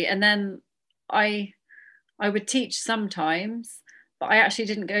really. And then I would teach sometimes, but I actually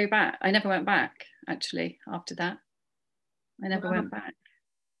didn't go back. I never went back actually after that. I never Wow. went back.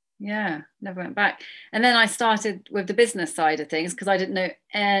 Yeah, never went back. And then I started with the business side of things because I didn't know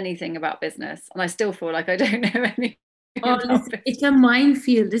anything about business. And I still feel like I don't know anything Oh, about listen, business. it's a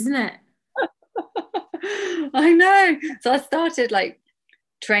minefield, isn't it? I know. So I started like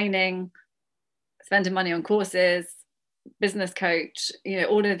training, spending money on courses, business coach,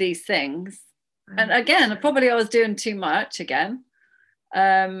 all of these things. And again, probably I was doing too much again.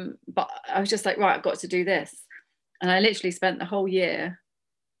 But I was just like, right, I've got to do this. And I literally spent the whole year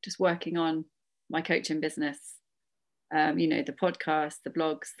just working on my coaching business. The podcast, the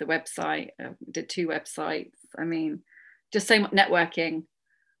blogs, the website. Did 2 websites. I mean, just so much networking.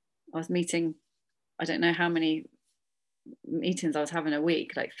 I was meeting, I don't know how many meetings I was having a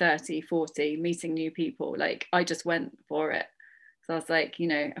week, like 30, 40, meeting new people. Like I just went for it. So I was like, you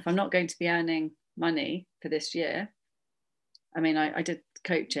know, if I'm not going to be earning money for this year, I mean, I did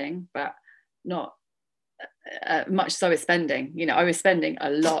coaching, but not much so as spending. You know, I was spending a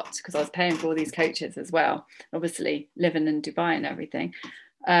lot because I was paying for all these coaches as well. Obviously, living in Dubai and everything,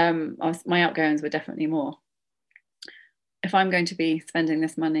 my outgoings were definitely more. If I'm going to be spending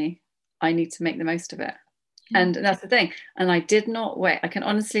this money, I need to make the most of it. And that's the thing. And I did not wait. I can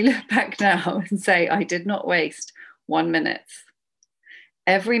honestly look back now and say I did not waste 1 minute.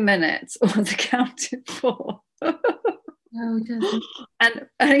 Every minute was accounted for. And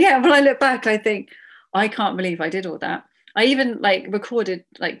yeah, when I look back, I think I can't believe I did all that. I even like recorded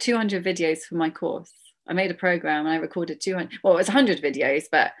like 200 videos for my course. I made a program and I recorded 200. Well, it was 100 videos,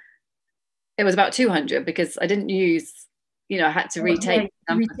 but it was about 200 because I didn't use, you know, I had to retake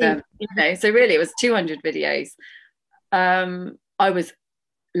some of them, you know. So really it was 200 videos. I was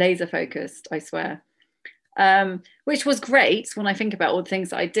laser focused, I swear, which was great when I think about all the things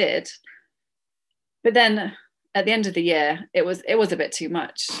that I did. But then at the end of the year, it was a bit too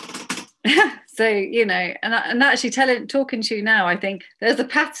much. So, you know, and actually talking to you now, I think there's a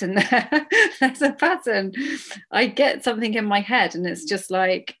pattern there. There's a pattern. I get something in my head and it's just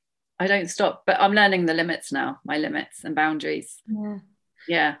like, I don't stop, but I'm learning the limits now, my limits and boundaries.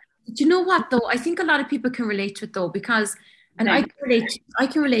 Yeah. Do you know what though? I think a lot of people can relate to it though, because, and I can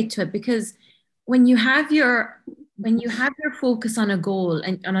relate to it because when you have your focus on a goal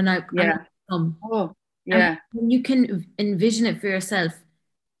and on an outcome, and you can envision it for yourself,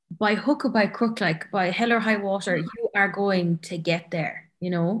 by hook or by crook, like by hell or high water, you are going to get there, you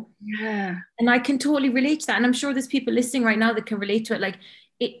know? Yeah. And I can totally relate to that. And I'm sure there's people listening right now that can relate to it. Like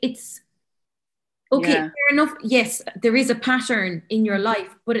it's okay, fair enough. Yes, there is a pattern in your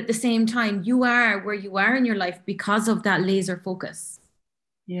life, but at the same time, you are where you are in your life because of that laser focus.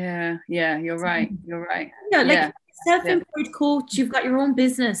 Yeah, you're right. You're right. Yeah, like self-employed coach, you've got your own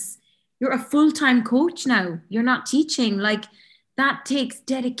business. You're a full-time coach now. You're not teaching. Like that takes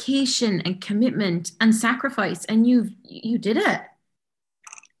dedication and commitment and sacrifice, and you did it.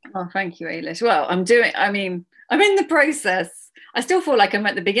 Oh, thank you, Ailish. Well, I'm in the process. I still feel like I'm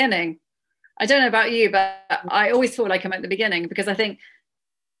at the beginning. I don't know about you, but I always feel like I'm at the beginning because I think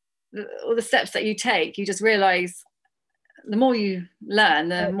all the steps that you take, you just realize the more you learn,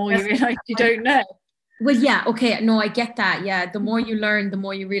 the more you realize you don't know. Well, yeah, okay. No, I get that. Yeah. The more you learn, the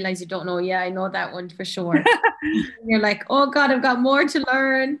more you realize you don't know. Yeah, I know that one for sure. You're like, oh God, I've got more to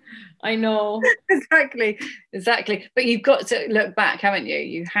learn. I know. Exactly. But you've got to look back, haven't you?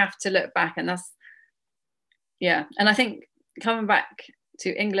 You have to look back. And that's, yeah. And I think coming back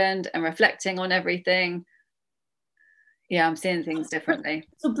to England and reflecting on everything, yeah, I'm seeing things differently.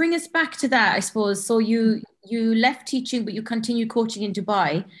 So bring us back to that, I suppose. So you left teaching, but you continued coaching in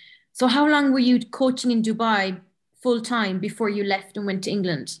Dubai. So how long were you coaching in Dubai full time before you left and went to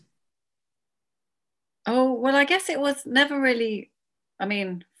England? Oh, well, I guess it was never really,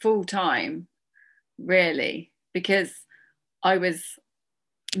 full time, really, because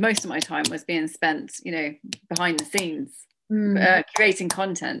most of my time was being spent, you know, behind the scenes, creating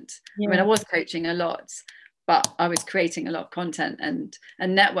content. Yeah. I was coaching a lot, but I was creating a lot of content and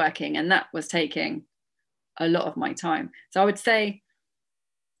networking, and that was taking a lot of my time. So I would say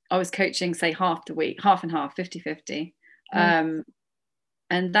I was coaching, say, half the week, half and half, 50-50.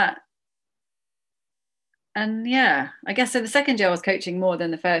 And yeah, I guess so the second year I was coaching more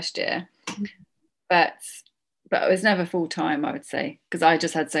than the first year, but it was never full time, I would say, because I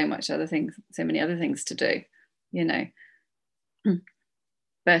just had so many other things to do, you know.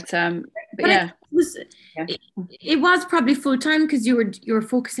 But yeah. It was probably full time because you were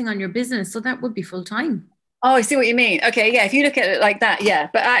focusing on your business, so that would be full time. Oh, I see what you mean. Okay, yeah, if you look at it like that, yeah.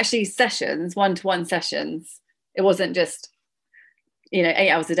 But actually sessions, one-to-one sessions, it wasn't just, you know,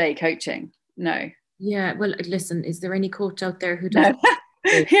 8 hours a day coaching. No. Yeah, well, listen, is there any coach out there who does? No.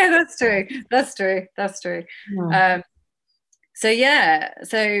 Yeah, that's true. No.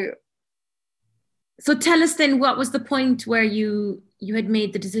 So tell us then, what was the point where you had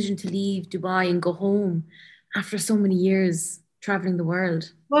made the decision to leave Dubai and go home after so many years traveling the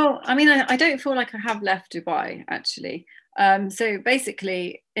world? Well, I don't feel like I have left Dubai, actually. So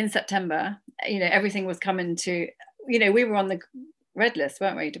basically in September, you know, everything was coming to, you know, we were on the red list,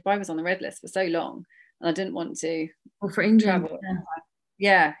 weren't we? Dubai was on the red list for so long, and I didn't want to for England travel.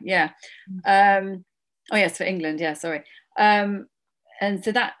 Yeah. Oh yes, for England, yeah, sorry. And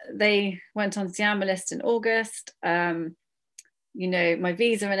so that they went on Siam list in August. You know, my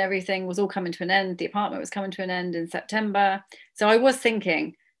visa and everything was all coming to an end. The apartment was coming to an end in September. So I was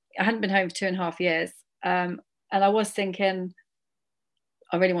thinking, I hadn't been home for 2.5 years. And I was thinking,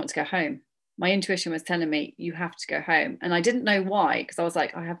 I really want to go home. My intuition was telling me, you have to go home. And I didn't know why, because I was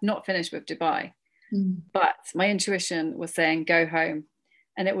like, I have not finished with Dubai. But my intuition was saying, go home.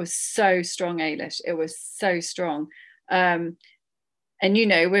 And it was so strong, Ailish. It was so strong. And, you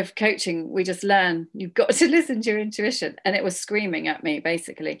know, with coaching, we just learn, you've got to listen to your intuition. And it was screaming at me,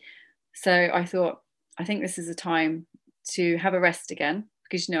 basically. So I thought, I think this is a time to have a rest again,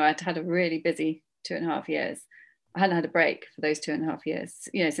 because, you know, I'd had a really busy 2.5 years. I hadn't had a break for those 2.5 years,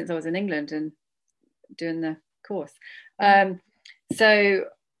 you know, since I was in England and doing the course. So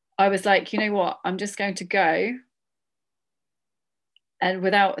I was like, you know what, I'm just going to go, and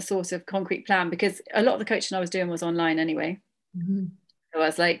without a sort of concrete plan, because a lot of the coaching I was doing was online anyway. So I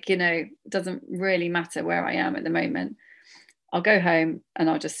was like, you know, it doesn't really matter where I am at the moment. I'll go home and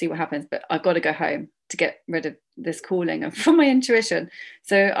I'll just see what happens, but I've got to go home to get rid of this calling from my intuition.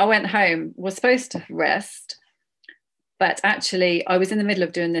 So I went home, was supposed to rest, but actually I was in the middle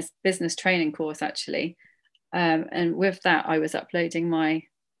of doing this business training course actually. And with that, I was uploading my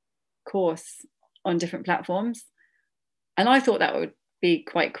course on different platforms. And I thought that would be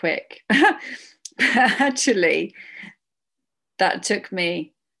quite quick. But actually, that took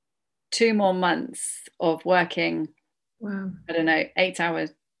me 2 more months of working, wow, I don't know, 8-hour,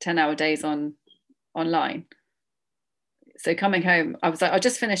 10-hour days online. So coming home, I was like, I'll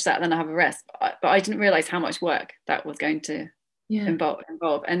just finish that, then I'll have a rest. But I didn't realize how much work that was going to involve.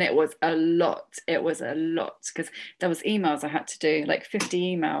 And it was a lot. It was a lot, because there was emails I had to do, like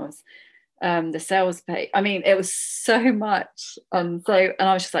 50 emails. The sales page. I mean, it was so much. And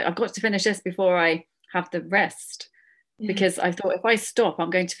I was just like, I've got to finish this before I have the rest. Because I thought, if I stop,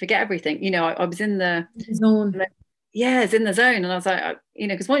 I'm going to forget everything. You know, I was in the zone. Yeah, it's in the zone. And I was like, you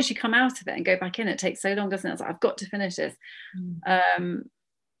know, because once you come out of it and go back in, it takes so long, doesn't it? I was like, I've got to finish this.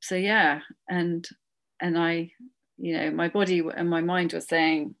 So yeah, and I, you know, my body and my mind was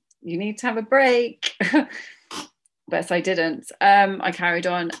saying, you need to have a break. But I didn't. I carried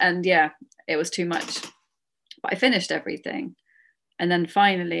on, and yeah, it was too much. But I finished everything. And then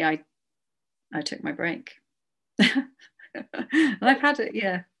finally I took my break. And I've had it,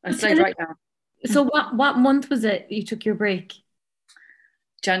 yeah. I slowed right down. So what month was it you took your break?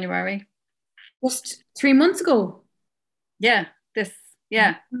 January. Just 3 months ago? Yeah,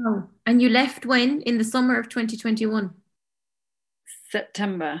 yeah. Wow. And you left when? In the summer of 2021?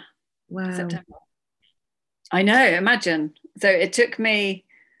 September. Wow. September. I know, imagine. So it took me,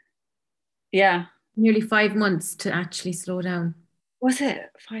 yeah. Nearly 5 months to actually slow down. Was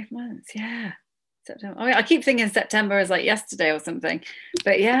it 5 months? Yeah. September. I mean, I keep thinking September is like yesterday or something,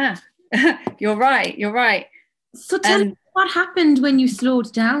 but yeah, you're right. So tell me, what happened when you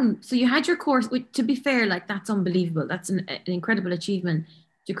slowed down? So you had your course, which, to be fair, like, that's unbelievable. That's an incredible achievement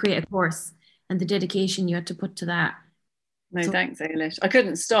to create a course, and the dedication you had to put to that. No, thanks, Ailish. I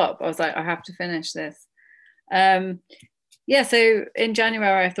couldn't stop. I was like, I have to finish this. Yeah, so in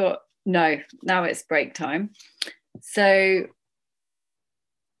January, I thought, no, now it's break time. So,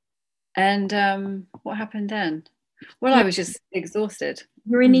 and what happened then? Well, I was just exhausted.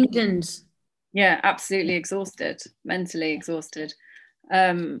 You're in England. Yeah, absolutely exhausted, mentally exhausted.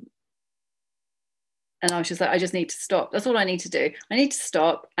 And I was just like, I just need to stop. That's all I need to do. I need to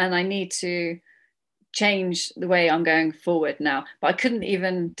stop, and I need to change the way I'm going forward now. But I couldn't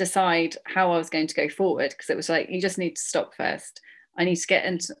even decide how I was going to go forward, because it was like, you just need to stop first. I need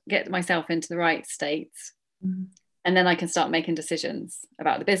to get myself into the right states. And then I can start making decisions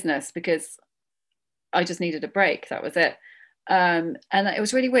about the business, because I just needed a break. That was it. And it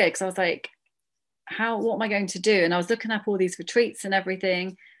was really weird, because I was like, what am I going to do? And I was looking up all these retreats and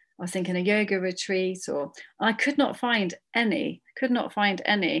everything. I was thinking a yoga retreat, I could not find any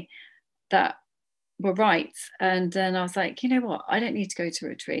that were right. And then I was like, you know what? I don't need to go to a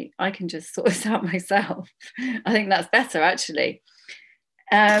retreat. I can just sort this out myself. I think that's better, actually.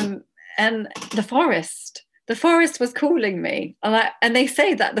 And the forest was calling me. And they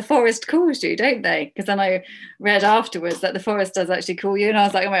say that the forest calls you, don't they? Because then I read afterwards that the forest does actually call you. And I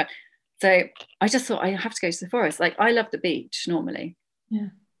was like, oh my God. So I just thought, I have to go to the forest. Like, I love the beach normally. Yeah.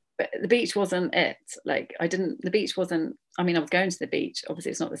 But the beach wasn't it. Like, I was going to the beach.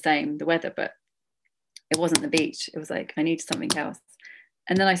 Obviously, it's not the same, the weather, but it wasn't the beach. It was like, I needed something else.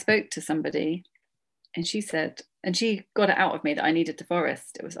 And then I spoke to somebody, and she said, and she got it out of me that I needed the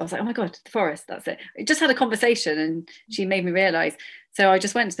forest. I was like, oh my God, the forest, that's it. I just had a conversation, and she made me realize. So I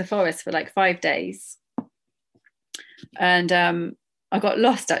just went to the forest for like 5 days. And I got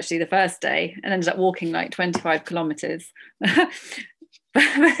lost actually the first day, and ended up walking like 25 kilometers. but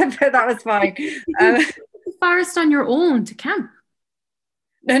that was fine. The forest on your own to camp?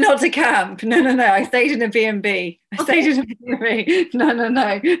 No, not to camp. No, no, no. I stayed in a B&B. I stayed in a B&B. No, no,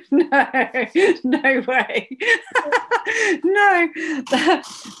 no. No, no way. No.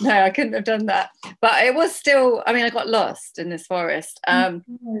 No, I couldn't have done that. But it was still, I mean, I got lost in this forest. But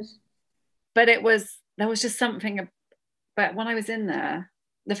there was just something. But when I was in there,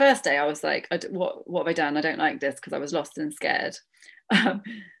 the first day I was like, what have I done? I don't like this, because I was lost and scared.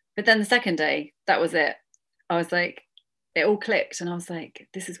 But then the second day, that was it. I was like, it all clicked, and I was like,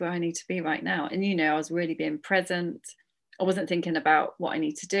 this is where I need to be right now. And I was really being present. I wasn't thinking about what I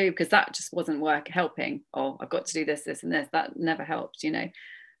need to do, because that just wasn't helping. Oh, I've got to do this, this and this. That never helped. And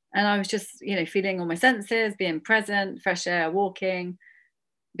I was just feeling all my senses, being present, fresh air, walking,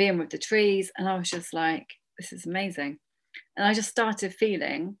 being with the trees. And I was just like, this is amazing. And I just started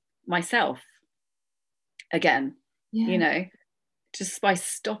feeling myself again, just by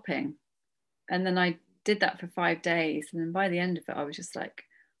stopping. And then I did that for 5 days, and then by the end of it I was just like,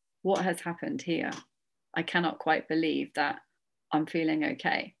 what has happened here? I cannot quite believe that I'm feeling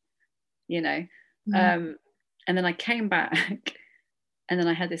okay, and then I came back, and then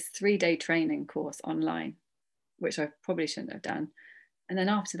I had this 3-day training course online, which I probably shouldn't have done. And then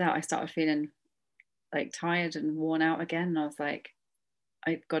after that I started feeling like tired and worn out again, and I was like,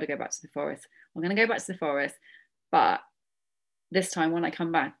 I've got to go back to the forest. I'm going to go back to the forest, but this time when I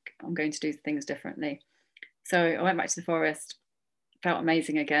come back, I'm going to do things differently. So I went back to the forest, felt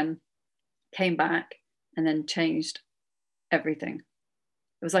amazing again, came back, and then changed everything.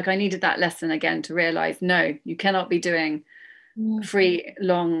 It was like I needed that lesson again to realize, no, you cannot be doing 3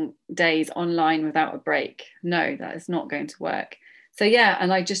 long days online without a break. No, that is not going to work. So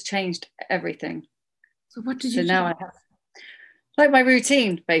and I just changed everything. So what did you do? Now I have like my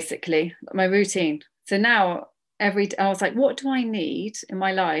routine, basically, my routine. So now I was like, what do I need in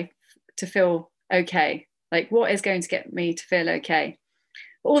my life to feel okay? Like, what is going to get me to feel okay?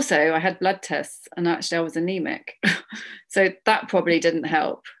 Also, I had blood tests, and actually I was anemic. So that probably didn't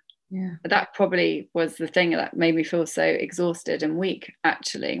help. Yeah. That probably was the thing that made me feel so exhausted and weak,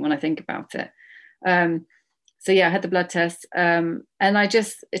 actually, when I think about it. So I had the blood tests, and I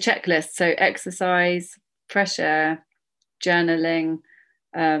just a checklist. So exercise, fresh air, journaling,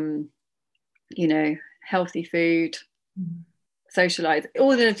 healthy food, socialize,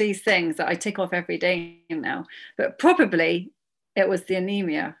 all of these things that I tick off every day now. But probably it was the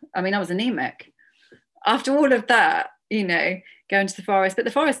anemia. I mean, I was anemic after all of that, going to the forest, but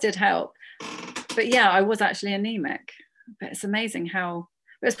the forest did help. But I was actually anemic. But it's amazing how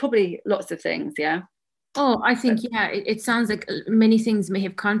there's probably lots of things. Oh, I think it sounds like many things may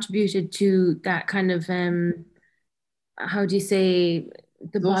have contributed to that kind of how do you say,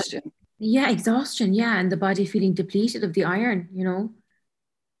 the exhaustion. body? Yeah, exhaustion. Yeah, and the body feeling depleted of the iron.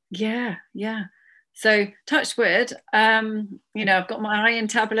 Yeah. So touch wood, I've got my iron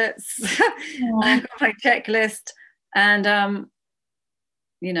tablets, I've got my checklist, and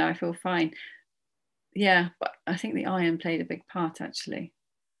I feel fine. Yeah, but I think the iron played a big part, actually.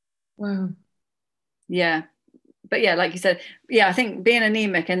 Wow. Yeah, but like you said, I think being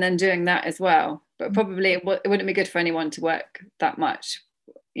anemic and then doing that as well, but probably it wouldn't be good for anyone to work that much,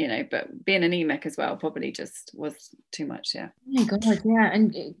 but being anemic as well probably just was too much. Oh my God, yeah.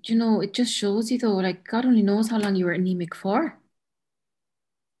 And it just shows you though, like God only knows how long you were anemic for.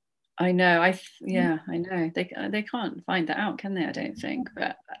 I know. I know. They can't find that out, can they? I don't think.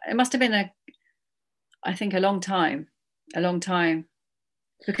 But it must have been I think a long time,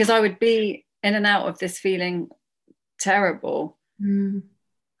 because I would be in and out of this feeling terrible. And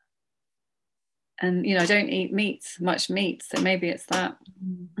I don't eat much meat, so maybe it's that.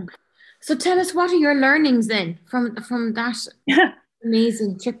 So tell us, what are your learnings then from that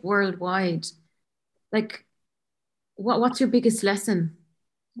amazing trip worldwide? Like, what's your biggest lesson?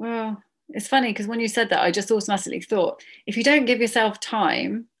 Well, it's funny because when you said that, I just automatically thought, if you don't give yourself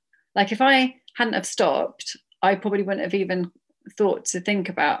time, like if I hadn't have stopped, I probably wouldn't have even thought to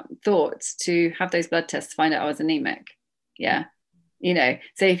have those blood tests to find out I was anemic.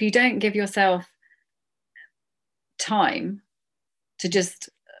 So if you don't give yourself time to just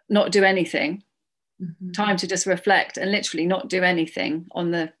not do anything, time to just reflect and literally not do anything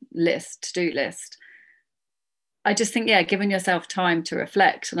on the to-do list, I just think, giving yourself time to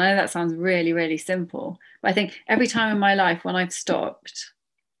reflect. And I know that sounds really, really simple, but I think every time in my life when I've stopped,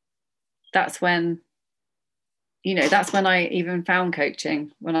 that's when I even found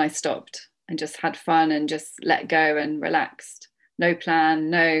coaching, when I stopped and just had fun and just let go and relaxed. No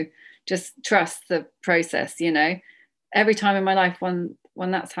plan, just trust the process, Every time in my life when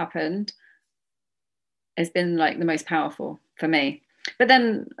that's happened, it's been like the most powerful for me. But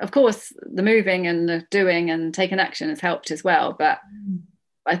then, of course, the moving and the doing and taking action has helped as well. But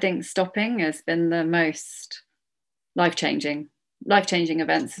I think stopping has been the most life-changing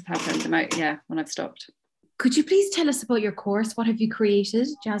events have happened the most, yeah, when I've stopped. Could you please tell us about your course? What have you created,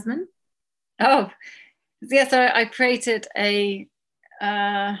 Jasmine? Oh, yeah, so I created a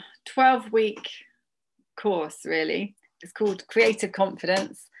 12-week course, really. It's called Creative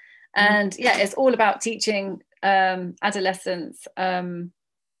Confidence. And yeah, it's all about teaching adolescents,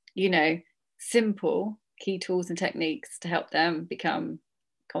 simple key tools and techniques to help them become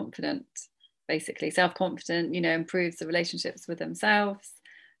confident, basically self-confident, improves the relationships with themselves.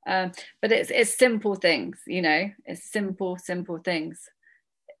 But it's simple things, it's simple things.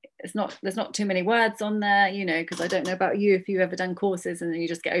 There's not too many words on there, because I don't know about you, if you've ever done courses and then you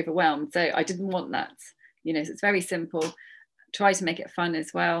just get overwhelmed. So I didn't want that, so it's very simple. Try to make it fun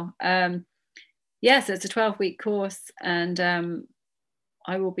as well. So it's a 12-week course, and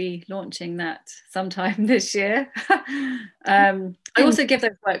I will be launching that sometime this year. I also give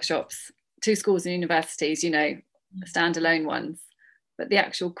those workshops to schools and universities, standalone ones, but the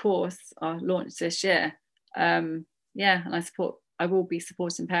actual course are launched this year. And I will be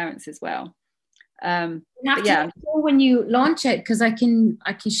supporting parents as well. When you launch it, because I can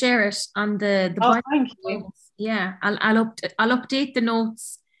share it on the thank you. Notes. Yeah, I'll update the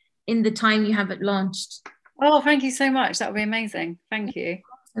notes in the time you have it launched. Oh, thank you so much. That would be amazing. Thank you.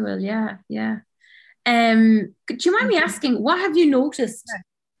 I will. Yeah. Could you mind me asking, what have you noticed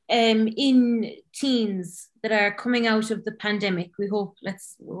in teens that are coming out of the pandemic?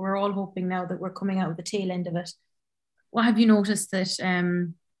 We're all hoping now that we're coming out of the tail end of it. What have you noticed that?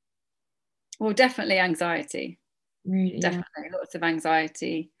 Well, definitely anxiety. Really, definitely lots of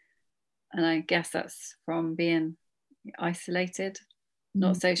anxiety, and I guess that's from being isolated,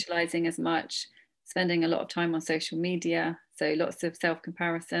 not socializing as much, spending a lot of time on social media, so lots of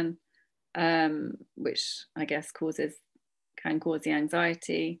self-comparison, which I guess can cause the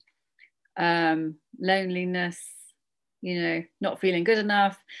anxiety, loneliness, not feeling good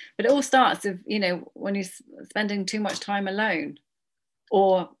enough. But it all starts with, when you're spending too much time alone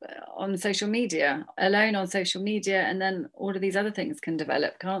or on social media, and then all of these other things can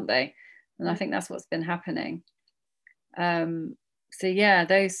develop, can't they? And I think that's what's been happening. So yeah,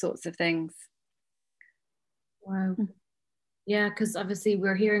 those sorts of things. Wow. Yeah, because obviously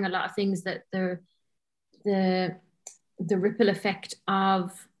we're hearing a lot of things that the ripple effect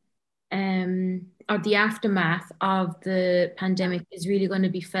of or the aftermath of the pandemic is really going to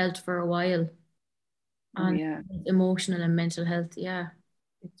be felt for a while on emotional and mental health. Yeah.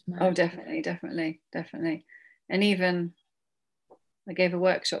 Oh, definitely. And even I gave a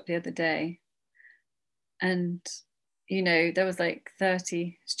workshop the other day, and there was like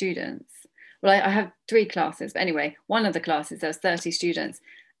 30 students. Well, I have 3 classes, but anyway, one of the classes there was 30 students,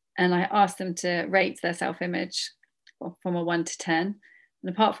 and I asked them to rate their self-image from a 1 to 10, and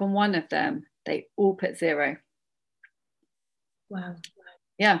apart from one of them, they all put 0. Wow.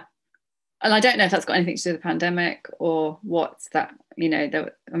 Yeah. And I don't know if that's got anything to do with the pandemic or what's that,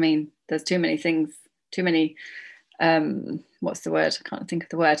 there's too many things, what's the word? I can't think of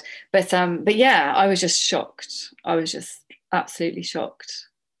the word. But yeah, I was just shocked. I was just absolutely shocked.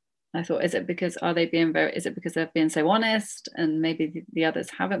 I thought, is it because they're being so honest, and maybe the others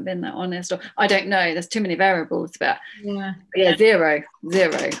haven't been that honest, or I don't know. There's too many variables, but yeah, 0.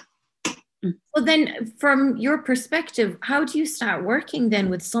 Well, then from your perspective, how do you start working then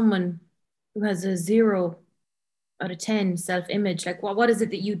with someone who has a 0 out of 10 self-image? Like, what is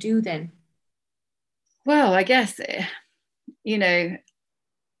it that you do then? Well, I guess, we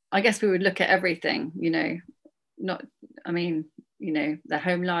would look at everything, their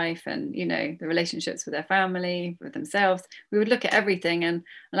home life and, the relationships with their family, with themselves. We would look at everything. And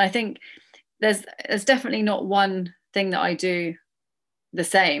I think there's definitely not one thing that I do the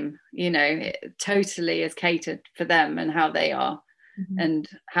same, it totally is catered for them and how they are. And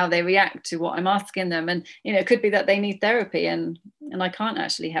how they react to what I'm asking them. And, it could be that they need therapy and I can't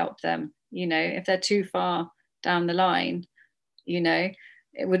actually help them, if they're too far down the line,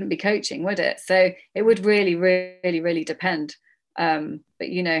 it wouldn't be coaching, would it? So it would really, really, really depend. But,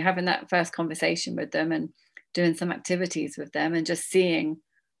 having that first conversation with them and doing some activities with them and just seeing,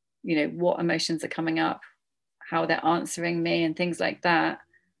 what emotions are coming up, how they're answering me and things like that.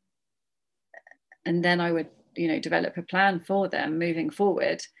 And then I would, develop a plan for them moving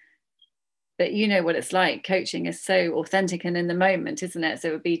forward. But what it's like, coaching is so authentic and in the moment, isn't it?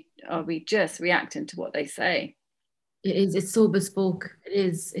 So are we just reacting to what they say? It's so bespoke. It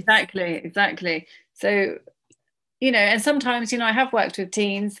is. Exactly. So, and sometimes, I have worked with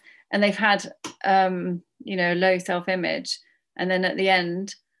teens and they've had, low self-image. And then at the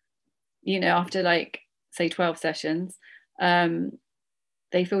end, after like, say 12 sessions,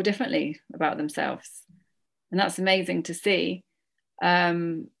 they feel differently about themselves, and that's amazing to see.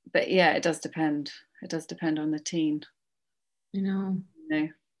 But yeah, it does depend on the teen. You know. You know,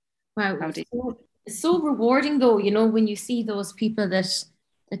 Wow, how do you, it's so rewarding though, you know, when you see those people that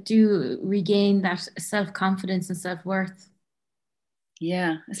do regain that self-confidence and self-worth.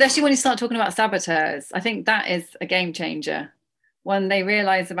 yeah, especially when you start talking about saboteurs. I think that is a game changer when they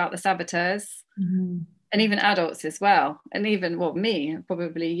realize about the saboteurs. Mm-hmm. And even adults as well, and even me,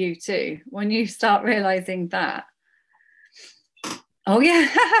 probably you too, when you start realizing that. Oh yeah.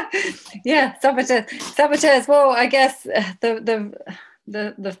 Yeah, saboteurs. Well, I guess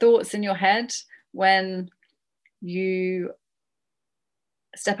the thoughts in your head when you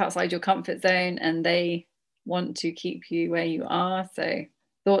step outside your comfort zone and they want to keep you where you are. So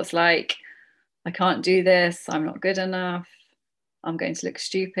thoughts like, I can't do this, I'm not good enough, I'm going to look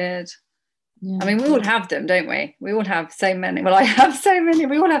stupid. Yeah. I mean, we all have them, don't we? We all have so many. Well, I have so many.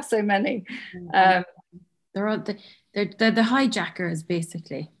 We all have so many. They're the hijackers,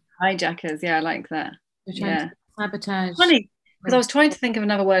 basically. Hijackers, yeah, I like that. They're trying to sabotage. Funny, because I was trying to think of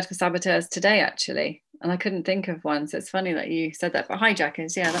another word for saboteurs today, actually, and I couldn't think of one. So it's funny that you said that. But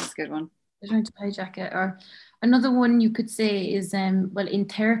hijackers, yeah, that's a good one. They're trying to hijack it. Or another one you could say is, well, in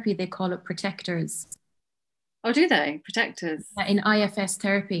therapy they call it protectors. Oh, do they? Protectors? Yeah, in IFS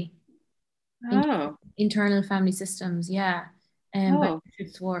therapy. Oh. Internal family systems, yeah. By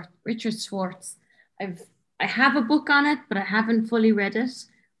Richard Schwartz. I have a book on it, but I haven't fully read it.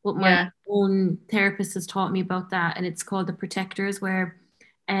 But my own therapist has taught me about that, and it's called The Protectors, where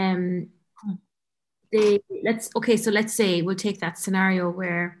let's say we'll take that scenario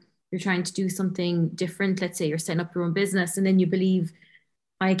where you're trying to do something different. Let's say you're setting up your own business, and then you believe,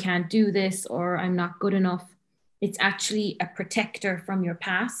 I can't do this, or I'm not good enough. It's actually a protector from your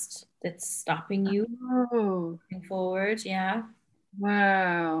past that's stopping you moving forward. Yeah.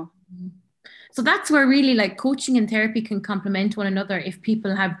 Wow. So that's where really like coaching and therapy can complement one another if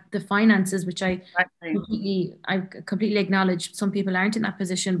people have the finances, which I completely acknowledge. Some people aren't in that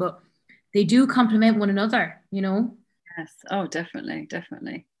position, but they do complement one another, you know? Yes. Oh, definitely.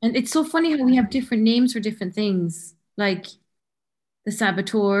 Definitely. And it's so funny how we have different names for different things. Like the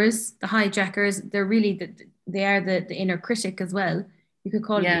saboteurs, the hijackers, they are the inner critic as well. You could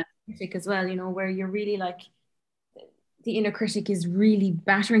call it the critic as well, you know, where you're really like, the inner critic is really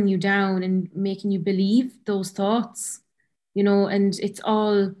battering you down and making you believe those thoughts, you know, and it's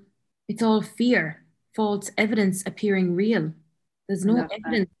all fear, false evidence appearing real. There's no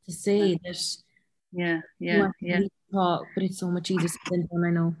evidence to say that. Thought, but it's so much easier said than done, I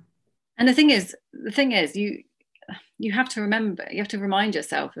know. And the thing is, you have to remember, you have to remind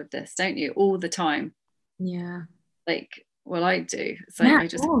yourself of this, don't you, all the time? Yeah. Like, well, I do. So I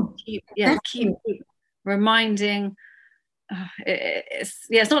just keep reminding. It's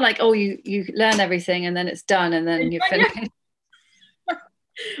not like, oh, you learn everything and then it's done and then you're finished.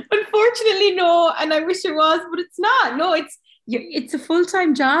 Unfortunately, no, and I wish it was, but it's not. No, it's a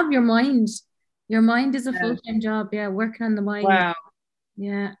full-time job. Your mind is a full-time job. Yeah, working on the mind. Wow.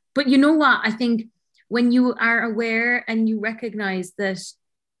 Yeah, but you know what? I think when you are aware and you recognize that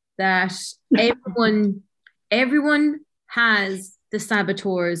everyone has the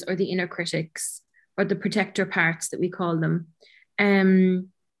saboteurs or the inner critics or the protector parts that we call them.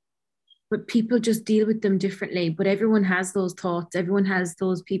 But people just deal with them differently. But everyone has those thoughts. Everyone has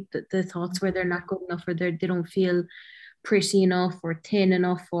those people, the thoughts where they're not good enough, or they don't feel pretty enough, or thin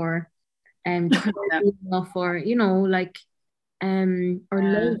enough, or enough, or you know, like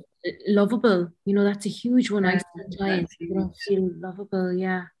or lovable. You know, that's a huge one. I see clients who don't feel lovable.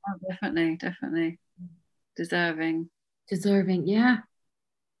 Yeah. Oh, definitely. Deserving. Yeah.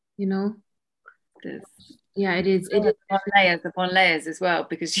 You know. Yeah, it is. It is layers upon layers as well,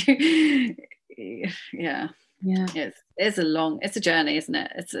 because it's a journey, isn't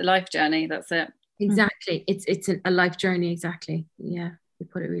it? It's a life journey. That's it. Exactly. It's a life journey. Exactly. Yeah, you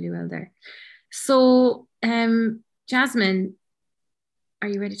put it really well there. So, Jasmine, are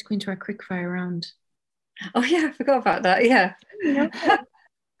you ready to go into our quick fire round? Oh yeah, I forgot about that. Yeah.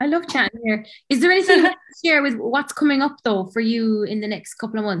 I love chatting here. Is there anything you want to share with what's coming up though for you in the next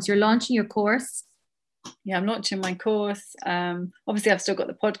couple of months? You're launching your course. Yeah, I'm launching my course. Obviously, I've still got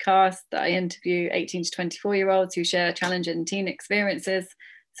the podcast that I interview 18 to 24-year-olds who share challenging teen experiences.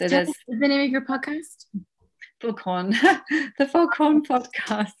 So there's the name of your podcast? Foghorn, the Foghorn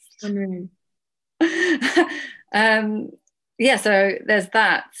podcast. Yeah, so there's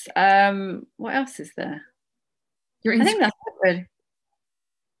that. What else is there? I think that's good.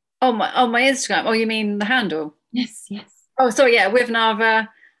 Oh, my Instagram. Oh, you mean the handle? Yes. Oh, sorry, yeah, with Nava.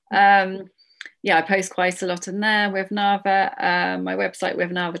 yeah, I post quite a lot in there with Nava, my website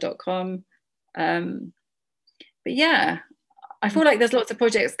withnava.com. But yeah, I feel like there's lots of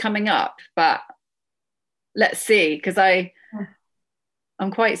projects coming up, but let's see, because I'm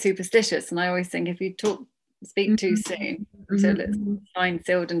quite superstitious, and I always think if you speak too soon until it's signed,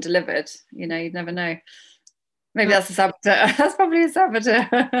 sealed, and delivered, you know, you'd never know. Maybe that's a saboteur. That's probably a saboteur.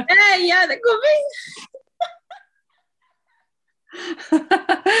 Yeah, that could be.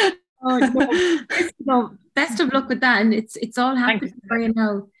 Oh no. Best of luck with that, and it's all happening for you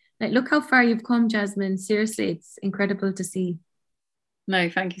now. Like, look how far you've come, Jasmine. Seriously, it's incredible to see. No,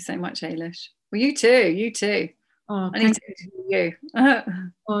 thank you so much, Ailish. Well, you too. Oh, I need to do you.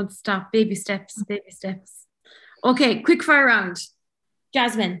 Oh, stop. Baby steps. Okay, quick fire round.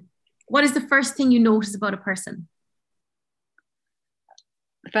 Jasmine, what is the first thing you notice about a person?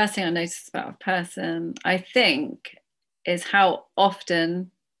 The first thing I notice about a person, I think, is how often,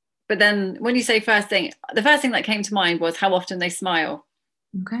 but then when you say first thing, the first thing that came to mind was how often they smile.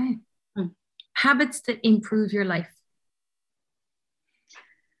 Okay. Habits that improve your life.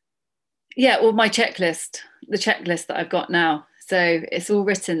 Yeah, well, the checklist that I've got now. So it's all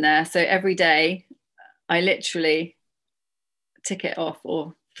written there. So every day I literally tick it off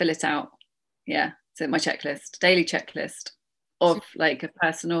or fill it out. Yeah. So my daily checklist of like a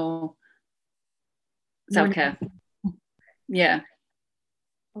personal self-care. Yeah.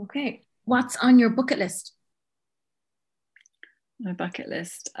 Okay. What's on your bucket list? My bucket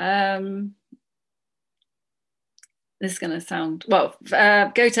list. This is going to sound, well,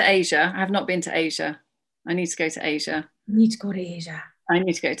 go to Asia. I have not been to Asia. I need to go to Asia. You need to go to Asia. I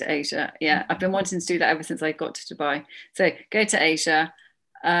need to go to Asia. Yeah, I've been wanting to do that ever since I got to Dubai. So go to Asia.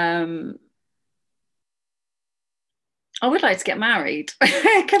 I would like to get married.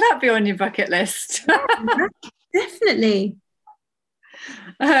 Can that be on your bucket list? Definitely.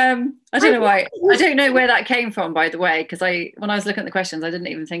 I don't know why. I don't know where that came from, by the way, because when I was looking at the questions, I didn't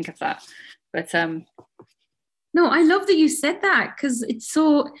even think of that. But no, I love that you said that, because it's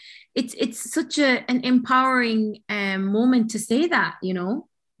such an empowering moment to say that, you know.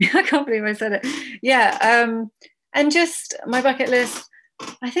 I can't believe I said it. Yeah. And just my bucket list,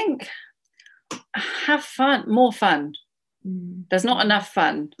 I think, have fun, more fun. There's not enough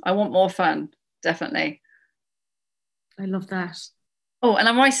fun. I want more fun, definitely. I love that. Oh, and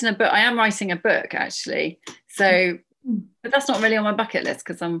I'm writing a book. I am writing a book, actually. So, but that's not really on my bucket list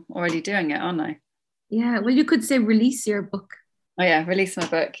because I'm already doing it, aren't I? Yeah, well, you could say release your book. Oh yeah, release my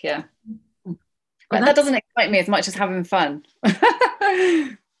book, yeah. But that doesn't excite me as much as having fun.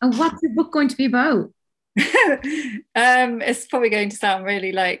 And what's your book going to be about? It's probably going to sound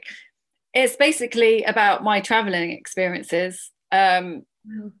really like, it's basically about my traveling experiences. And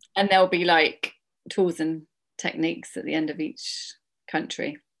there'll be like tools and techniques at the end of each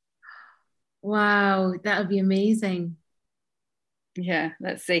country. Wow, that'll be amazing. Yeah,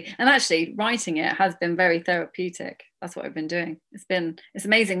 let's see. And actually writing it has been very therapeutic. That's what I've been doing. It's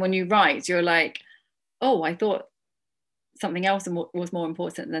amazing when you write, you're like, oh, I thought something else was more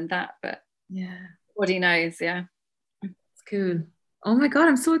important than that, but yeah, body knows. Yeah, it's cool. Oh my god,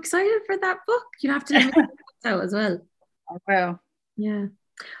 I'm so excited for that book. You have to let me know out as well. I will. Yeah.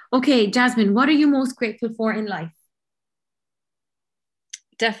 Okay, Jasmine, what are you most grateful for in life?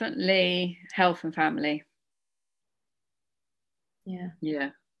 Definitely health and family. Yeah,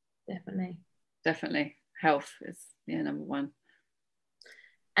 definitely health is number one.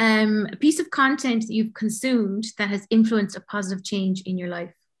 A piece of content that you've consumed that has influenced a positive change in your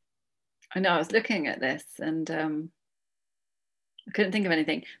life. I know, I was looking at this and I couldn't think of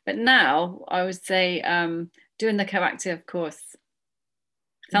anything, but now I would say doing the Coactive course.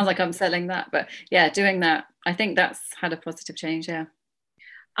 Sounds like I'm selling that, but yeah, doing that, I think that's had a positive change. Yeah,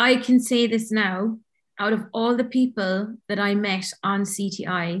 I can say this now, out of all the people that I met on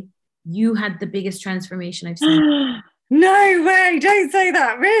CTI, you had the biggest transformation I've seen. No way, don't say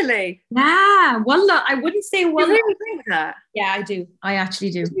that, really? Yeah, wallah, I wouldn't say wallah. You really think that? Yeah, I do. I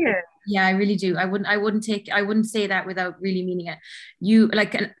actually do. Yeah, I really do. I wouldn't say that without really meaning it. You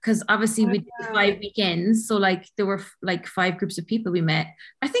like, because obviously we did 5 weekends, so like there were like 5 groups of people we met.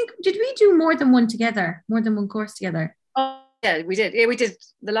 I think, did we do more than one course together? Oh yeah, we did. Yeah, we did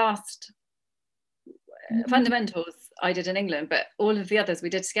the last fundamentals I did in England, but all of the others we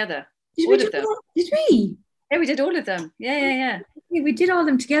did together. Did we? Yeah, we did all of them. Yeah. We did all of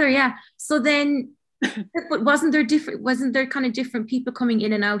them together. Yeah. So then, but wasn't there kind of different people coming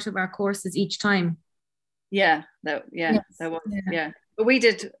in and out of our courses each time? Yeah, there was. Yeah, but we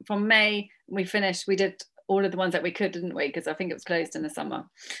did from May. We did all of the ones that we could, didn't we? Because I think it was closed in the summer.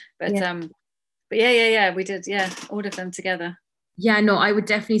 But yeah, we did all of them together. Yeah, no, I would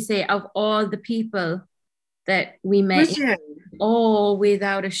definitely say of all the people that we met, Was you? oh,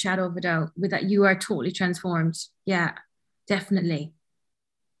 without a shadow of a doubt, with that you are totally transformed. Yeah, definitely.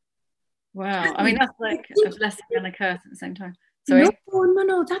 Wow. I mean, that's like a blessing and a curse at the same time. No, Sorry?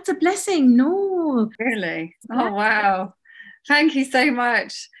 no, that's a blessing. No. Really? Yeah. Oh, wow. Thank you so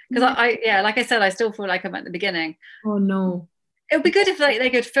much. Because yeah, like I said, I still feel like I'm at the beginning. Oh no. It would be good if like they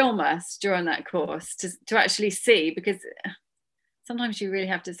could film us during that course to actually see, because sometimes you really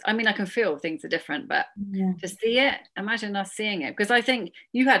have to. I mean, I can feel things are different, but Yeah. to see it, imagine us seeing it, because I think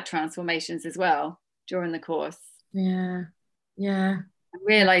you had transformations as well during the course. Yeah. Yeah.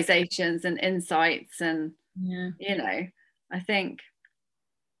 Realizations and insights, and Yeah. you know, I think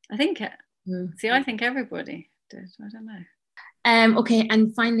Mm. see, I think everybody did. I don't know. Okay,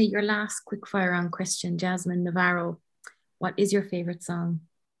 and finally, your last quick fire round question, Jasmine Navarro. What is your favorite song?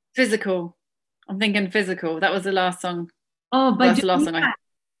 Physical. I'm thinking Physical. That was the last song. Oh, Well, that's the last song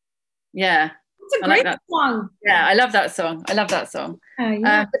yeah. It's a I like great that song. Yeah, I love that song. I love that song.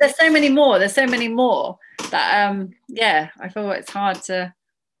 Yeah. But there's so many more. There's so many more that yeah, I feel it's hard to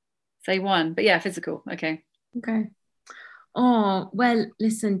say one. But yeah, Physical. Okay. Okay. Oh, well,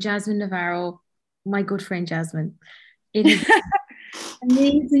 listen, Jasmine Navarro, my good friend Jasmine. It is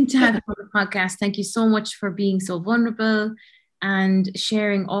amazing to have you on the podcast. Thank you so much for being so vulnerable and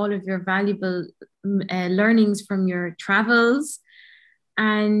sharing all of your valuable learnings from your travels,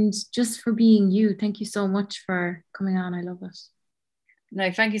 and just for being you. Thank you so much for coming on. I love it.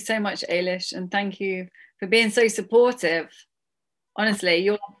 No, thank you so much, Ailish, and thank you for being so supportive. Honestly,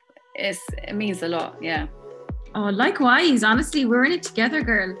 it means a lot. Yeah. Oh, likewise. Honestly, we're in it together,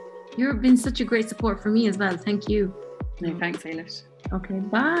 girl. You've been such a great support for me as well. Thank you. No, thanks, Ailish. Okay,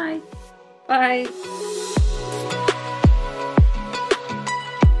 bye. Bye.